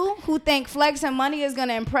you who think flex and money is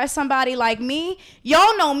gonna impress somebody like me,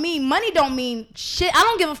 y'all know me. Money don't mean shit. I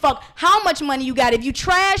don't give a fuck how much money you got. If you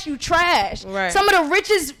trash, you trash. Right. Some of the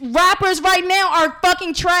richest rappers right now are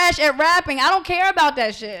fucking trash at rapping. I don't care about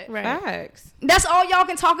that shit. Right. Facts. That's all y'all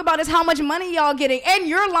can talk about is how much money y'all getting. And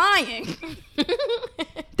you're lying.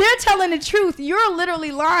 They're telling the truth. You're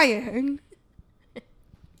literally lying.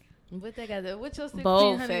 What they got to do? What your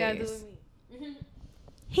Bold 1,600 got to do face. with me?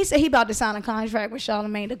 He said he about to sign a contract with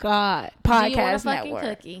Charlamagne the God Do you want a podcast fucking network.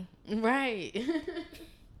 cookie? Right.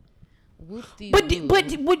 Whoop-de-woo.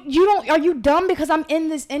 But you don't, are you dumb because I'm in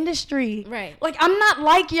this industry? Right. Like, I'm not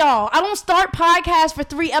like y'all. I don't start podcasts for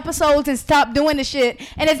 3 episodes and stop doing the shit.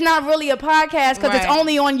 And it's not really a podcast because it's Right.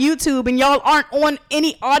 only on YouTube and y'all aren't on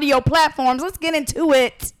any audio platforms. Let's get into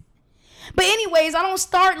it. But anyways, I don't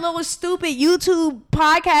start little stupid YouTube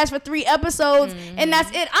podcasts for 3 episodes and that's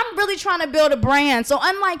it. I'm really trying to build a brand. So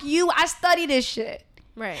unlike you, I study this shit.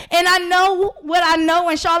 Right. And I know what I know,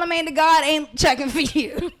 and Charlamagne the God ain't checking for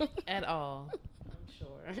you. At all. I'm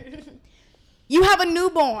sure. You have a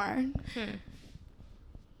newborn.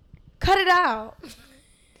 Cut it out.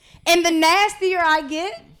 And the nastier I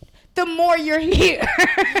get, the more you're here.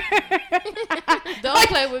 Don't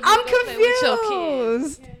play with me. I'm Don't play with your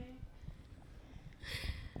kids. confused.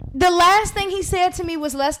 The last thing he said to me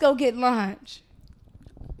was, let's go get lunch.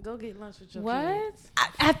 Go get lunch with your What? kids.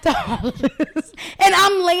 After all of this. And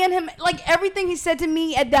I'm laying him, like, everything he said to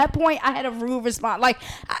me at that point, I had a rude response. Like,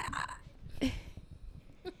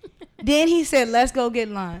 then he said, let's go get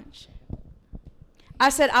lunch. I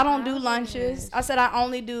said, I don't do lunches. I said, I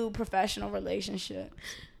only do professional relationships.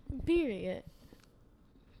 Period.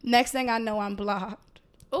 Next thing I know, I'm blocked.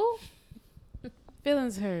 Oh.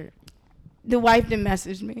 Feelings hurt. The wife didn't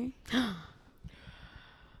message me.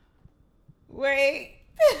 Wait.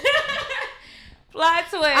 Plot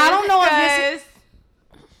twist. I don't know if this is...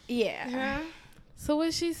 Yeah. Huh? So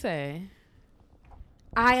what'd she say?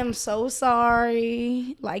 I am so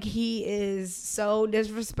sorry. Like, he is so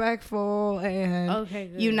disrespectful, and Okay,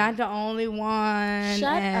 good. you're not the only one.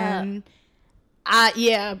 Shut and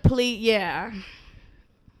yeah.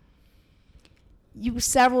 You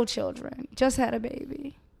several children, just had a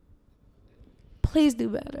baby. Please do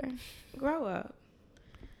better. Grow up.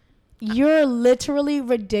 You're literally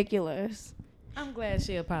ridiculous. I'm glad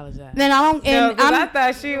she apologized. Then I don't. No, And 'cause I I'm.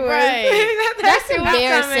 thought she was. Right. That's She was coming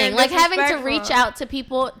embarrassing. Like having to disrespectful. reach out to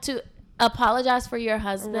people to apologize for your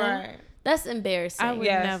husband. Right. That's embarrassing. I would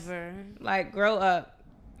Yes. never. Like, grow up.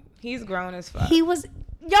 He's grown as fuck. He was.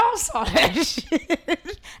 Y'all saw that shit.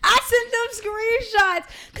 I sent them screenshots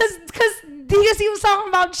because he was talking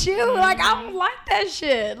about you. Like, I don't like that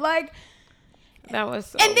shit. Like, That was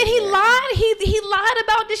so and then he weird. lied. He lied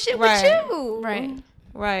about this shit Right. with you. Right.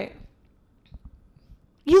 Right.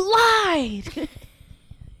 You lied.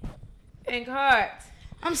 And caught.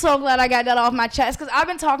 I'm so glad I got that off my chest because I've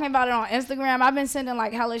been talking about it on Instagram. I've been sending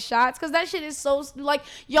like hella shots because that shit is so like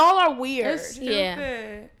y'all are weird. It's stupid.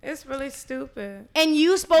 Yeah. It's really stupid. And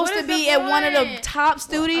you supposed What to is be the at one of the point? top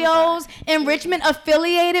studios in Richmond,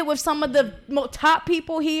 affiliated with some of the top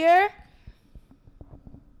people here.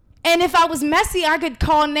 And if I was messy, I could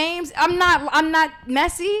call names. I'm not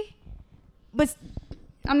messy, but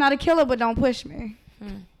I'm not a killer. But don't push me.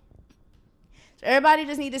 So everybody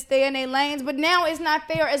just need to stay in their lanes. But now it's not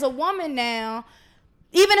fair as a woman now.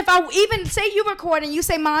 Even say you record and you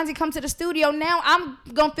say, Monty, come to the studio. Now I'm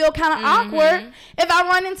gonna feel kind of awkward if I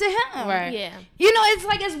run into him. Right. Yeah. You know, it's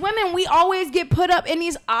like as women, we always get put up in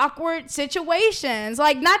these awkward situations.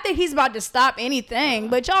 Like, not that he's about to stop anything,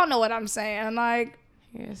 but y'all know what I'm saying. Like,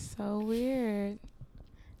 You're so weird.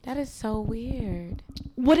 That is so weird.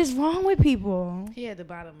 what is wrong with people? He at the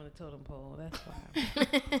bottom of the totem pole. That's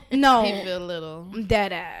why. No, He feel little.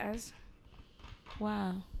 dead ass.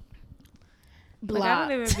 Wow. Blocked. Like, I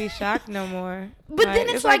don't even be shocked no more. But then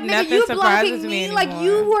it's like, nigga, nothing you surprises blocking me. Like, anymore.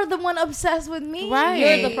 you were the one obsessed with me. Right.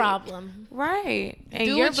 You're the problem. Right. And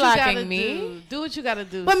Do you're what you gotta blocking me. Do what you gotta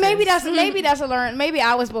do. But maybe sis. that's a learn. Maybe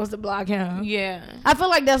I was supposed to block him. Yeah. I feel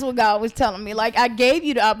like that's what God was telling me. Like, I gave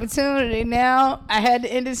you the opportunity. Now I had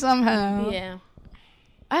to end it somehow. Yeah.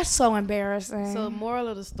 That's so embarrassing. So moral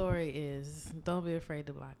of the story is, don't be afraid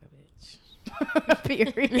to block a bitch.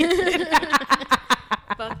 Period.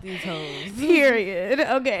 Fuck these hoes. Period.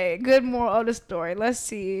 Okay, good moral of the story. Let's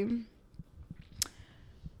see.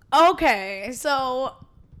 Okay, so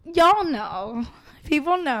y'all know,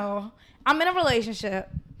 people know, I'm in a relationship,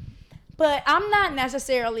 but I'm not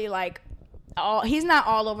necessarily like he's not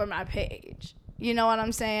all over my page. You know what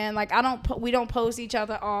I'm saying? Like, we don't post each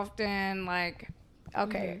other often. Like,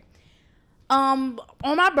 okay. On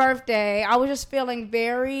my birthday, I was just feeling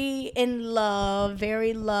very in love,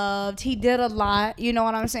 very loved. He did a lot, you know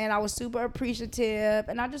what I'm saying? I was super appreciative,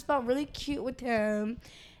 and I just felt really cute with him.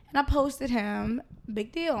 And I posted him.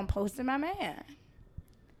 Big deal. I'm posting my man.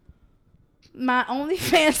 My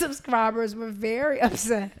OnlyFans subscribers were very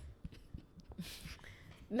upset.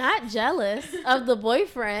 Not jealous of the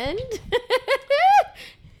boyfriend.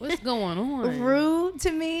 What's going on? Rude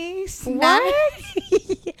to me. What?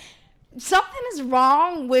 Something is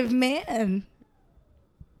wrong with men.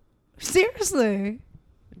 Seriously.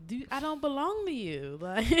 I don't belong to you.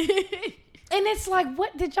 Like, And it's like,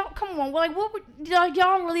 what did y'all, come on, like, what would,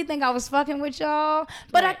 y'all really think I was fucking with y'all?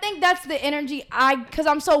 But I think that's the energy because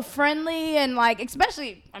I'm so friendly and, like,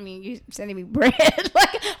 especially, I mean, you sending me bread.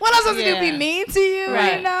 Like, what else supposed to do, be mean to you,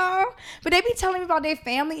 Right. you know? But they be telling me about their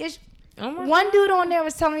family issues. Oh my One dude on there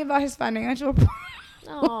was telling me about his financial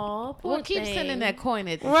Oh, poor well, keep thing. sending that coin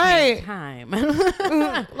at the Right. same time.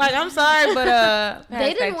 Like, I'm sorry, but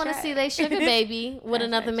They didn't want to see their sugar baby with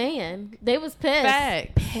another man. They was pissed.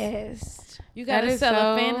 Fact. pissed. You gotta That is sell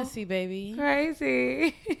so a fantasy, baby.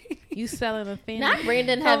 crazy. You selling a fantasy. Not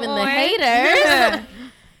Brandon having the on. haters.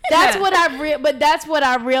 That's what but that's what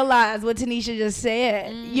I realized. What Tanisha just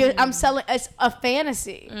said. I'm selling it's a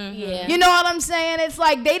fantasy. Yeah. You know what I'm saying? It's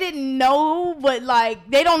like they didn't know, but like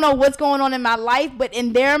they don't know what's going on in my life. But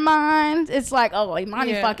in their minds, it's like, oh,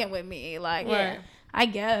 Imani Yeah. fucking with me. Like, Yeah. I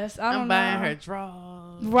guess I don't I'm buying know. her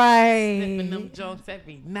drawers. Right. Sniffing them jokes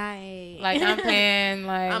every night. Like, I'm paying,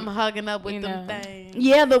 like, I'm hugging up with you them know. things.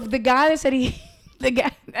 Yeah, the guy that said the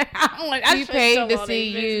guy. I'm like, I you should paid show to all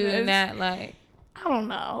see their you business. and not, like, I don't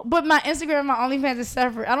know. But my Instagram and my OnlyFans is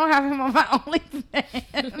separate. I don't have him on my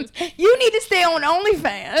OnlyFans. You need to stay on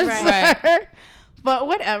OnlyFans. Right. Sir. But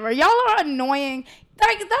whatever. Y'all are annoying.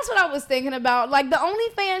 Like, that's what I was thinking about. Like, the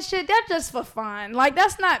OnlyFans shit, that's just for fun. Like,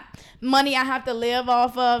 that's not money I have to live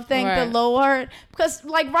off of, thank the Right. Lord. Because,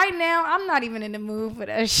 like, right now, I'm not even in the mood for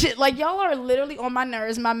that shit. Like, y'all are literally on my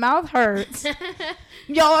nerves. My mouth hurts.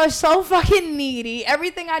 Y'all are so fucking needy.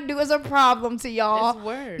 Everything I do is a problem to y'all. It's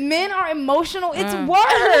work. Men are emotional. It's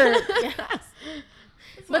work.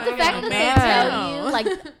 But the fact that they mad. tell you, like,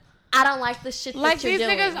 I don't like the shit like that you're these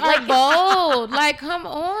doing. niggas Like, are bold. Like, come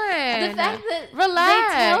on. the fact that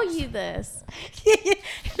Relax. they tell you this.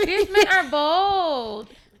 These men are bold.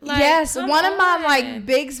 Like, yes, come one of my on. like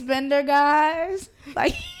big spender guys,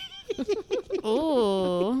 like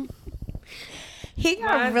Ooh. he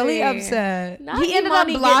got really Mozzie. upset. Not He ended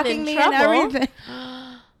Imani up getting blocking in me and trouble. everything.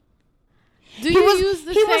 Do He you was use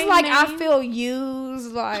the he was same like, name? I feel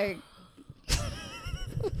used, like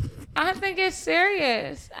I think it's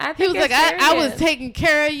serious. I He think was like, it's I was serious. taking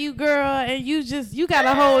care of you, girl, and you got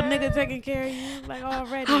a whole nigga taking care of you, like,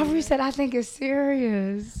 already. Aubrey said, I think it's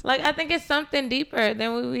serious. Like, I think it's something deeper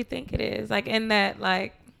than what we think it is. Like, in that,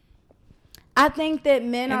 like, I think that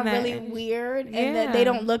men are And that- really weird and that they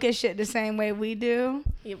don't look at shit the same way we do.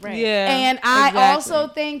 Right. Yeah. And I exactly. also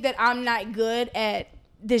think that I'm not good at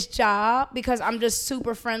this job because I'm just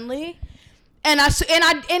super friendly. And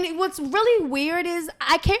what's really weird is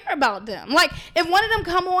I care about them. Like, if one of them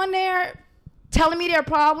come on there telling me their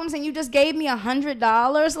problems and you just gave me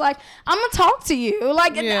 $100, like, I'm gonna talk to you.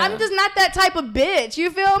 Like, Yeah. I'm just not that type of bitch.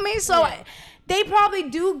 You feel me? So they probably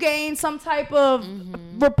do gain some type of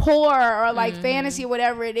rapport or like fantasy or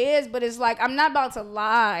whatever it is, but it's like, I'm not about to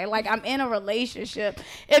lie. Like, I'm in a relationship.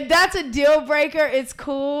 If that's a deal breaker, it's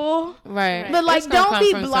cool. Right. But like, It's gonna don't come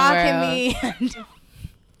be from blocking somewhere me.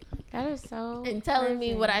 That is so. And telling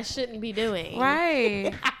me what I shouldn't be doing.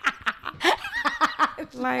 Right.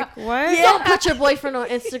 Like what? Don't put your boyfriend on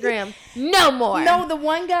Instagram no more. No, the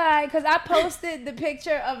one guy, because I posted the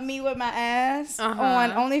picture of me with my ass on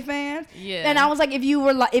OnlyFans. Yeah. And I was like, if you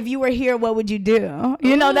were here, what would you do?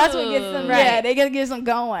 You know, that's what gets them. Ooh. Yeah, Right. they get them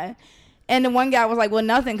going. And the one guy was like, well,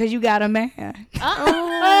 nothing, because you got a man.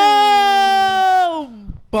 Uh-oh. Oh,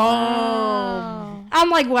 boom. I'm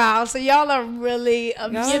like, wow. So y'all are really Your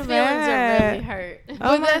upset. feelings are really hurt. Oh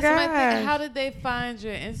But my that's my God. thing. How did they find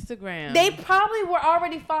your Instagram? They probably were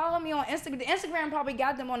already following me on Instagram. The Instagram probably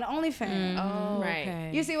got them on the OnlyFans. Oh, Right.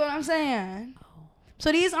 okay. You see what I'm saying?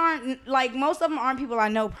 So these aren't, like, most of them aren't people I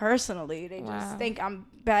know personally. They Wow. just think I'm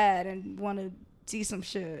bad and want to see some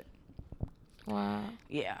shit. Wow.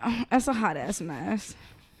 Yeah, that's a hot ass mess.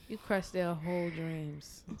 You crushed their whole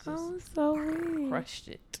dreams. Just Oh, so weird. crushed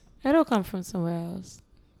it. It'll come from somewhere else.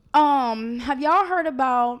 Have y'all heard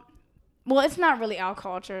about, well, it's not really our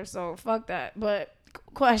culture, so fuck that, but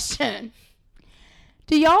question.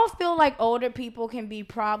 Do y'all feel like older people can be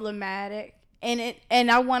problematic?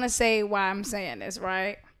 And I want to say why I'm saying this,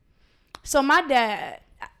 right? So my dad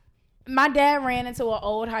ran into an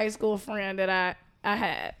old high school friend that I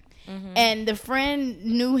had. And the friend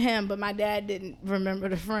knew him, but my dad didn't remember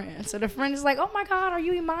the friend. So the friend is like, oh my God, are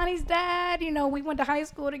you Imani's dad? You know, we went to high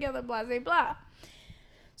school together, blah, blah, blah.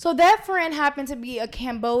 So that friend happened to be a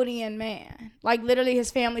Cambodian man. Like, literally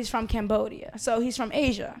his family's from Cambodia. So he's from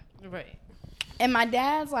Asia. Right. And my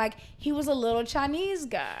dad's like, he was a little Chinese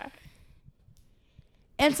guy.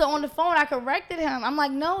 And so on the phone, I corrected him. I'm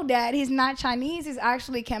like, no, Dad, he's not Chinese. He's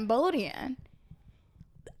actually Cambodian.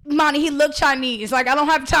 Monty, he looked Chinese. Like, I don't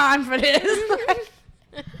have time for this.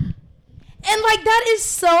 And, like, that is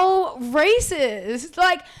so racist.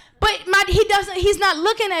 Like, but he's not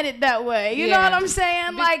looking at it that way. You know Yeah. what I'm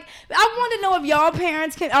saying? Like, I want to know if y'all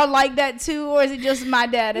parents are like that too, or is it just my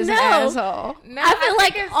dad is an No. asshole? No, I feel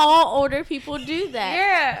like think it's- all older people do that.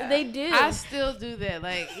 Yeah. They do. I still do that.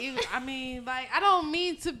 Like, I mean, like, I don't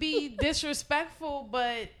mean to be disrespectful,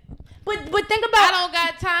 but But think I about don't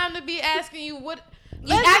got time to be asking you what.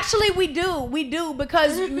 Actually, we do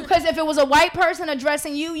because if it was a white person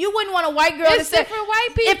addressing you, you wouldn't want a white girl to It's say. different white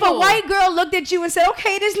people. If a white girl looked at you and said,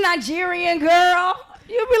 "Okay, this Nigerian girl,"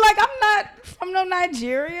 you'd be like, "I'm not from no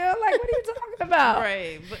Nigeria. Like, what are you talking about?"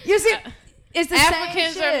 Right. But You see, it's the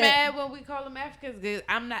Africans same are shit. mad when we call them Africans. 'Cause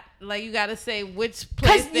I'm not like, you gotta say which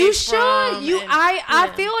place Because they you from. should. and-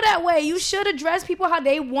 I feel that way. You should address people how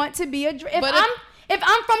they want to be addressed. But If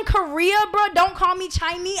I'm from Korea, bro, don't call me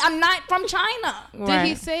Chinese. I'm not from China. Did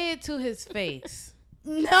he say it to his face?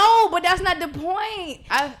 No, but that's not the point.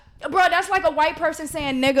 Bro, that's like a white person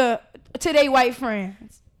saying nigga to their white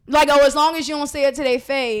friends. Like, oh, as long as you don't say it to their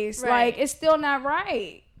face, Right. like, it's still not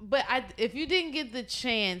right. But if you didn't get the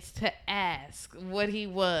chance to ask what he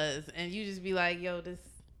was, and you just be like, yo, this.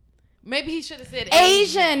 Maybe he should have said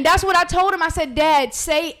Asian. That's what I told him. I said, Dad,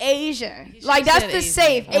 say Asian. He Like, should've that's said the Asian.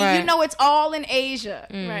 safe. And you Right. know it's all in Asia.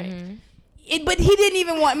 Right. But he didn't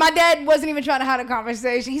even want. My dad wasn't even trying to have a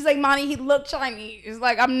conversation. He's like, Monty, he looked Chinese.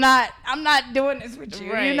 Like, I'm not doing this with you.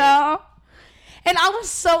 You Right. know. And I was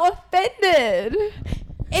so offended.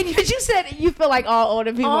 And but you said you feel like all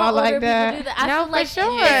older people are All like older that. people do that. I No, feel for like,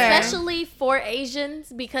 sure. especially for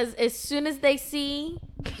Asians, because as soon as they see,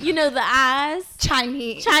 you know, the eyes,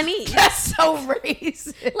 Chinese. Chinese. That's so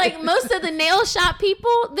racist. Like most of the nail shop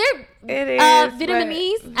people, they're It is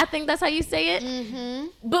Vietnamese. I think that's how you say it. Mm-hmm.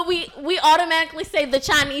 But we automatically say the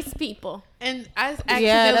Chinese people. And I Yeah,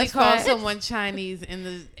 accidentally that's called fine. someone Chinese in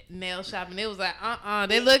the nail shop, and it was like,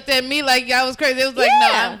 They looked at me like y'all was crazy. It was like, Yeah.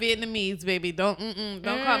 no, I'm Vietnamese, baby. Don't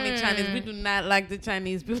call me Chinese. We do not like the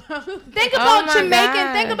Chinese people. Think about my Jamaican.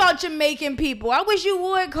 God. Think about Jamaican people. I wish you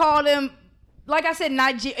would call them, like I said,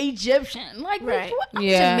 not Egyptian. Like, Right. what? I'm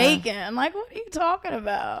Yeah. Jamaican. Like, what are you talking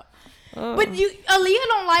about? Oh. But Aaliyah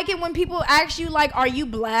don't like it when people ask you, like, are you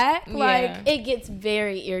black? Like, Yeah. It gets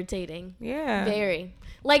very irritating. Yeah. Very.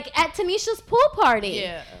 Like at Tanisha's pool party.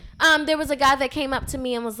 Yeah. There was a guy that came up to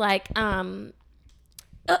me and was like, was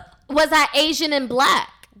I Asian and black?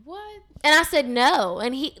 What? And I said no.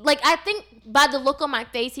 And he, like, I think by the look on my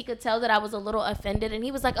face, he could tell that I was a little offended. And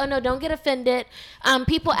he was like, oh, no, don't get offended.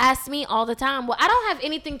 People ask me all the time. Well, I don't have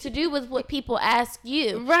anything to do with what people ask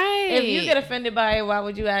you. Right. If you get offended by it, why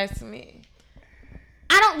would you ask me?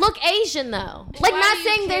 I don't look Asian, though. Like, Why not do you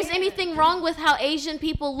saying there's care? anything wrong with how Asian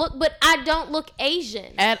people look, but I don't look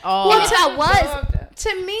Asian. At all. And if I was,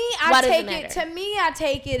 To me, Why I does it take matter? it. To me, I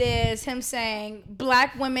take it as him saying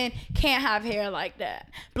black women can't have hair like that.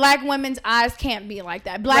 Black women's eyes can't be like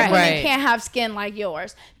that. Black Right. women Right. can't have skin like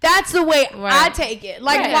yours. That's the way I Right. take it.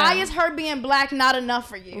 Like, Right. why is her being black not enough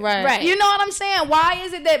for you? Right. Right. You know what I'm saying? Why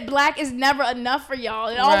is it that black is never enough for y'all?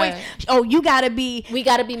 It always, oh, you gotta be we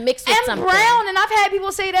got to be mixed with and something. brown, and I've had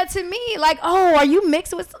people say that to me, like, "Oh, are you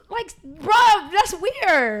mixed with like, bruh, that's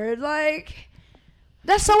weird. Like,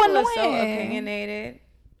 that's so People are annoying." so opinionated.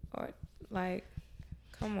 Or, like,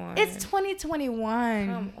 come on. It's 2021.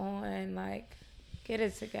 Come on. Like, get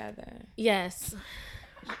it together. Yes.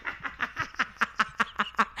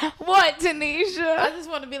 What, I Tanisha? just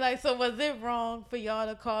want to be like, so was it wrong for y'all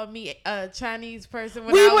to call me a Chinese person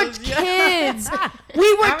when We I were was young? kids.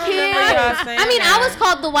 We were I remember kids. y'all saying I mean, I that. was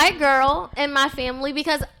called the white girl in my family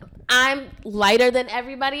because I'm lighter than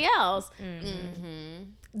everybody else.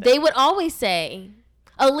 They would always say,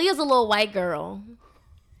 Aaliyah's a little white girl.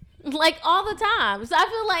 Like, all the time. So I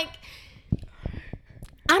feel like,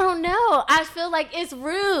 I don't know. I feel like it's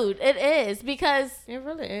rude. It is because It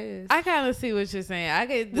really is. I kind of see what you're saying. I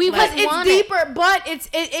could. We Because was- it's want it. deeper, but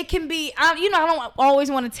it can be. I don't always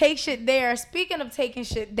want to take shit there. Speaking of taking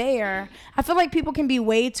shit there, I feel like people can be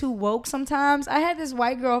way too woke sometimes. I had this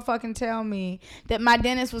white girl fucking tell me that my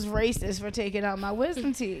dentist was racist for taking out my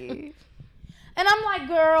wisdom teeth, and I'm like,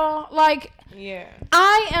 girl, like. yeah.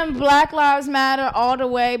 I am Black Lives Matter all the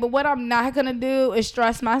way, but what I'm not gonna do is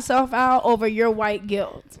stress myself out over your white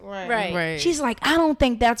guilt. Right. Right. Right. She's like, I don't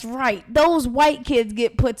think that's right. Those white kids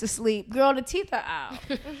get put to sleep. Girl, the teeth are out.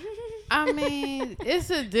 I mean, it's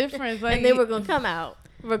a difference. Like and they were going to come out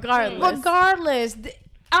regardless. Regardless,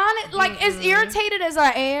 on it, like as irritated as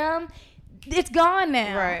I am, it's gone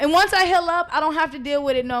now. Right. And once I heal up, I don't have to deal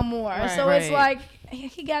with it no more. So it's Right. like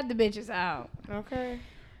he got the bitches out. Okay.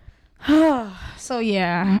 So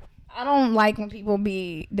yeah, I don't like when people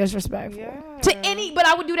be disrespectful to any, but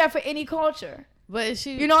I would do that for any culture. But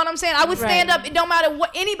she, You know what I'm saying? I would stand Right. up. It don't matter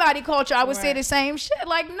what anybody culture. I would say Right. the same shit.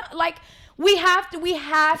 Like, no, like we have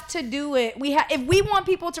to do it. If we want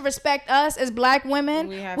people to respect us as Black women,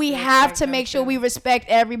 we have respect to them make sure too. we respect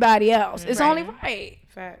everybody else. It's Right. only right.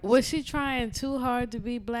 Facts. was she trying too hard to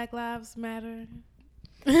be Black Lives Matter?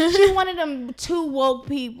 She's one of them too woke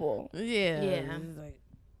people. Yeah. Yeah. It's like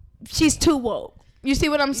She's too woke. You see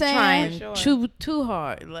what I'm saying? trying Sure. too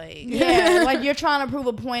hard. Like Yeah, like you're trying to prove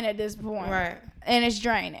a point at this point, Right. and it's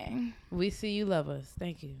draining. we see you love us.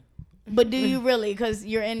 Thank you. But do you really? Because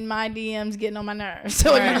you're in my DMs getting on my nerves.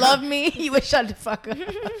 So if you love me, you would shut the fuck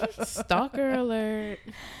up. Stalker alert.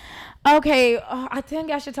 Okay, I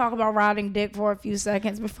think I should talk about riding dick for a few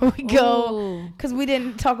seconds before we go. Ooh. Because we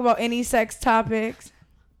didn't talk about any sex topics.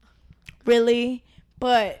 Really?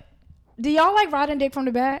 But do y'all like riding dick from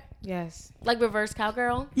the back? Yes. Like reverse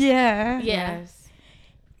cowgirl? Yeah. Yeah. Yes.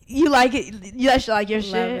 You like it? That's like your Love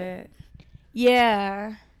shit? it.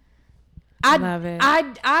 Yeah. Love it.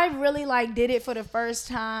 I really like did it for the first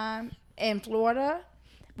time in Florida.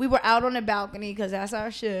 We were out on the balcony because that's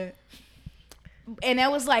our shit. And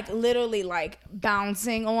that was like literally like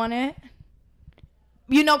bouncing on it.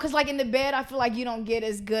 You know, because like in the bed, I feel like you don't get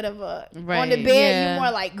as good of a. On the Right, bed, yeah. you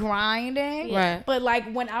more like grinding. Right. But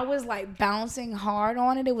like when I was like bouncing hard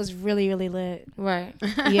on it, it was really, really lit. Right.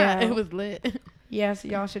 Yeah. It was lit. Yes,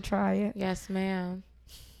 y'all should try it. Yes, ma'am.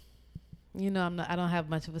 You know, I don't have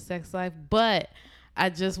much of a sex life, but I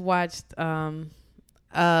just watched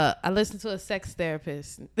I listened to a sex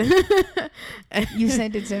therapist. You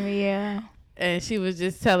sent it to me, yeah. And she was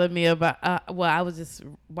just telling me about I was just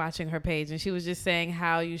watching her page, and she was just saying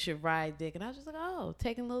how you should ride dick, and I was just like, oh,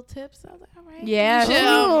 taking little tips. I was like, all right. Yeah.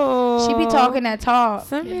 you should. She be talking that talk.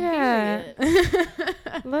 Send me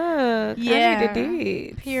that. Look. Yeah. I need the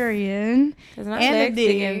deed. Period. Because my And the legs D.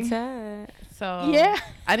 be getting tired. So Yeah.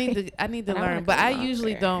 I need to I learn, wanna but go I longer.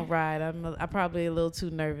 usually don't ride. I'm probably a little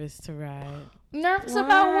too nervous to ride. Nervous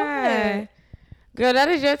about Why? what? Girl, that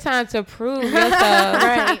is your time to prove yourself.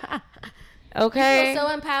 Right. Okay. Feel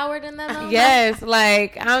so empowered in that moment? Yes,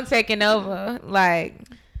 like I'm taking over. Like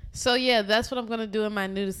So yeah, that's what I'm gonna do in my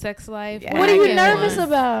new sex life. Yeah. when What I are you get nervous one.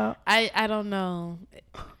 about? I don't know.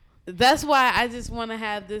 That's why I just want to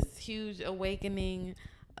have this huge awakening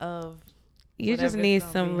of. You just whatever need it's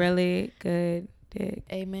gonna some be. really good dick.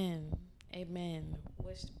 Amen.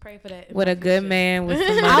 Pray for that. in With my a good future. man with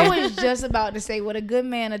some I money. was just about to say, with a good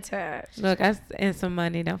man attached. Look, and some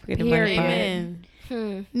money. Don't forget the money Period. part. Amen.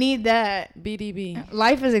 Need that. BDB.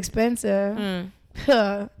 Life is expensive. Mm.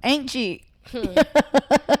 Huh. Ain't cheap. Times is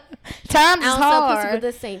I don't sell pussy, hard. but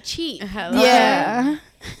this ain't cheap. Yeah.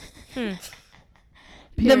 The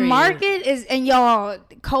Period. market is, and y'all,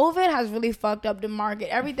 COVID has really fucked up the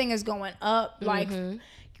market. Everything is going up. Like,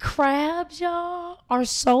 crabs, y'all, are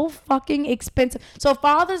so fucking expensive. So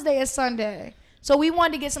Father's Day is Sunday. So we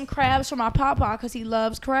wanted to get some crabs for my papa because he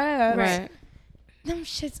loves crabs. Right. Them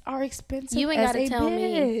shits are expensive. You ain't as gotta a tell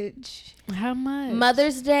me. bitch. How much?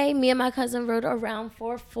 Mother's Day, me and my cousin rode around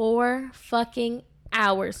for 4 fucking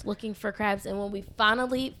hours looking for crabs, and when we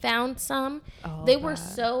finally found some, they were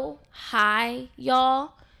so high,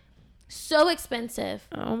 y'all. So expensive.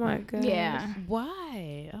 Oh my god. Yeah.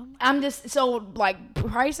 Why? Oh my- I'm just, so, like,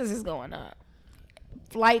 prices is going up.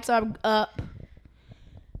 Flights are up.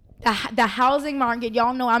 The housing market,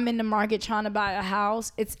 y'all know I'm in the market trying to buy a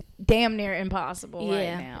house. It's damn near impossible right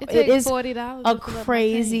Yeah. now. It It takes is $40 a to fill up my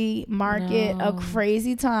crazy market, a No.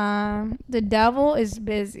 crazy time. The devil is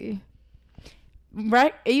busy.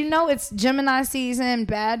 Right? You know, it's Gemini season,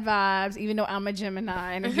 bad vibes, even though I'm a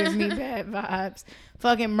Gemini and it gives me bad vibes.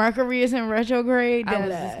 Fucking Mercury is in retrograde. I was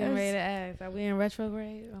dead just getting ass. ready to ask. Are we in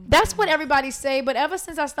retrograde? Oh my That's God. what everybody say, but ever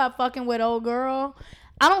since I stopped fucking with old girl,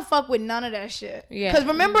 I don't fuck with none of that shit. Yeah. Cause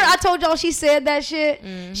remember I told y'all she said that shit.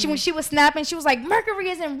 She when she was snapping, she was like, Mercury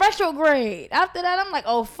is in retrograde. After that, I'm like,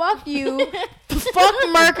 oh fuck you, fuck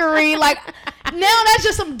Mercury. Like now that's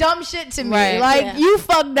just some dumb shit to me. Right. Like Yeah. you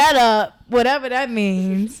fucked that up, whatever that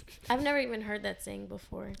means. I've never even heard that saying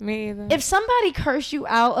before. Me either. If somebody cursed you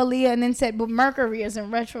out, Aaliyah, and then said, but Mercury is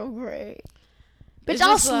in retrograde, bitch, It's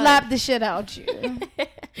I'll just like- slap the shit out you.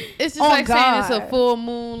 It's just Oh, like saying it's God. a full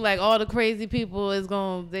moon. Like all the crazy people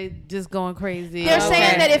they just going crazy. They're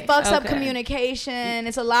saying that it fucks up Okay. communication.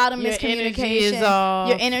 It's a lot of Your miscommunication. energy is off.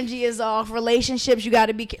 Your energy is off. Relationships, you got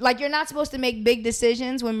to be like, you're not supposed to make big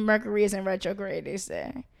decisions when Mercury is in retrograde. They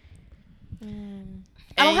say.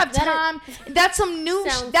 I don't have That- time. That's some new.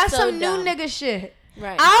 Sounds That's so some dumb. new nigga shit.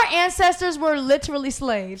 Right. Our ancestors were literally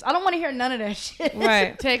slaves. I don't want to hear none of that shit.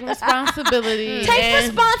 Right. Take responsibility. Take and-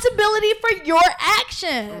 responsibility for your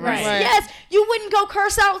actions. Right. Right. Yes, you wouldn't go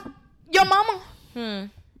curse out your mama. You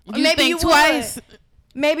Maybe think you would. twice.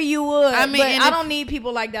 Maybe you would. I mean, but and I if- don't need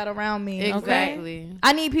people like that around me. Exactly.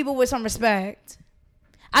 I need people with some respect.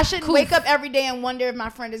 I shouldn't wake up every day and wonder if my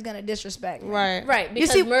friend is gonna disrespect me. Right. Right,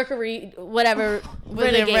 because see- Mercury, whatever, Was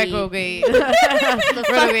in renegade, retrograde. whatever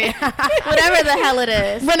the hell it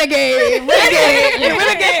is. Renegade, renegade,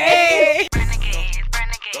 renegade.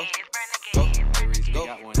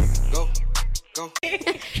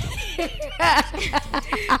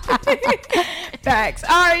 Facts.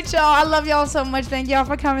 All right, y'all. I love y'all so much. Thank y'all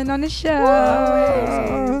for coming on the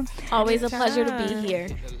show. Always a pleasure to be here.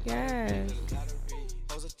 Yes.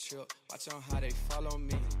 Watch on how they follow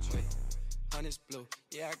me. Honey's blue,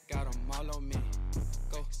 yeah, I got them all on me.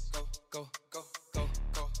 Go, go, go, go, go,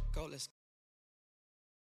 go, go, let's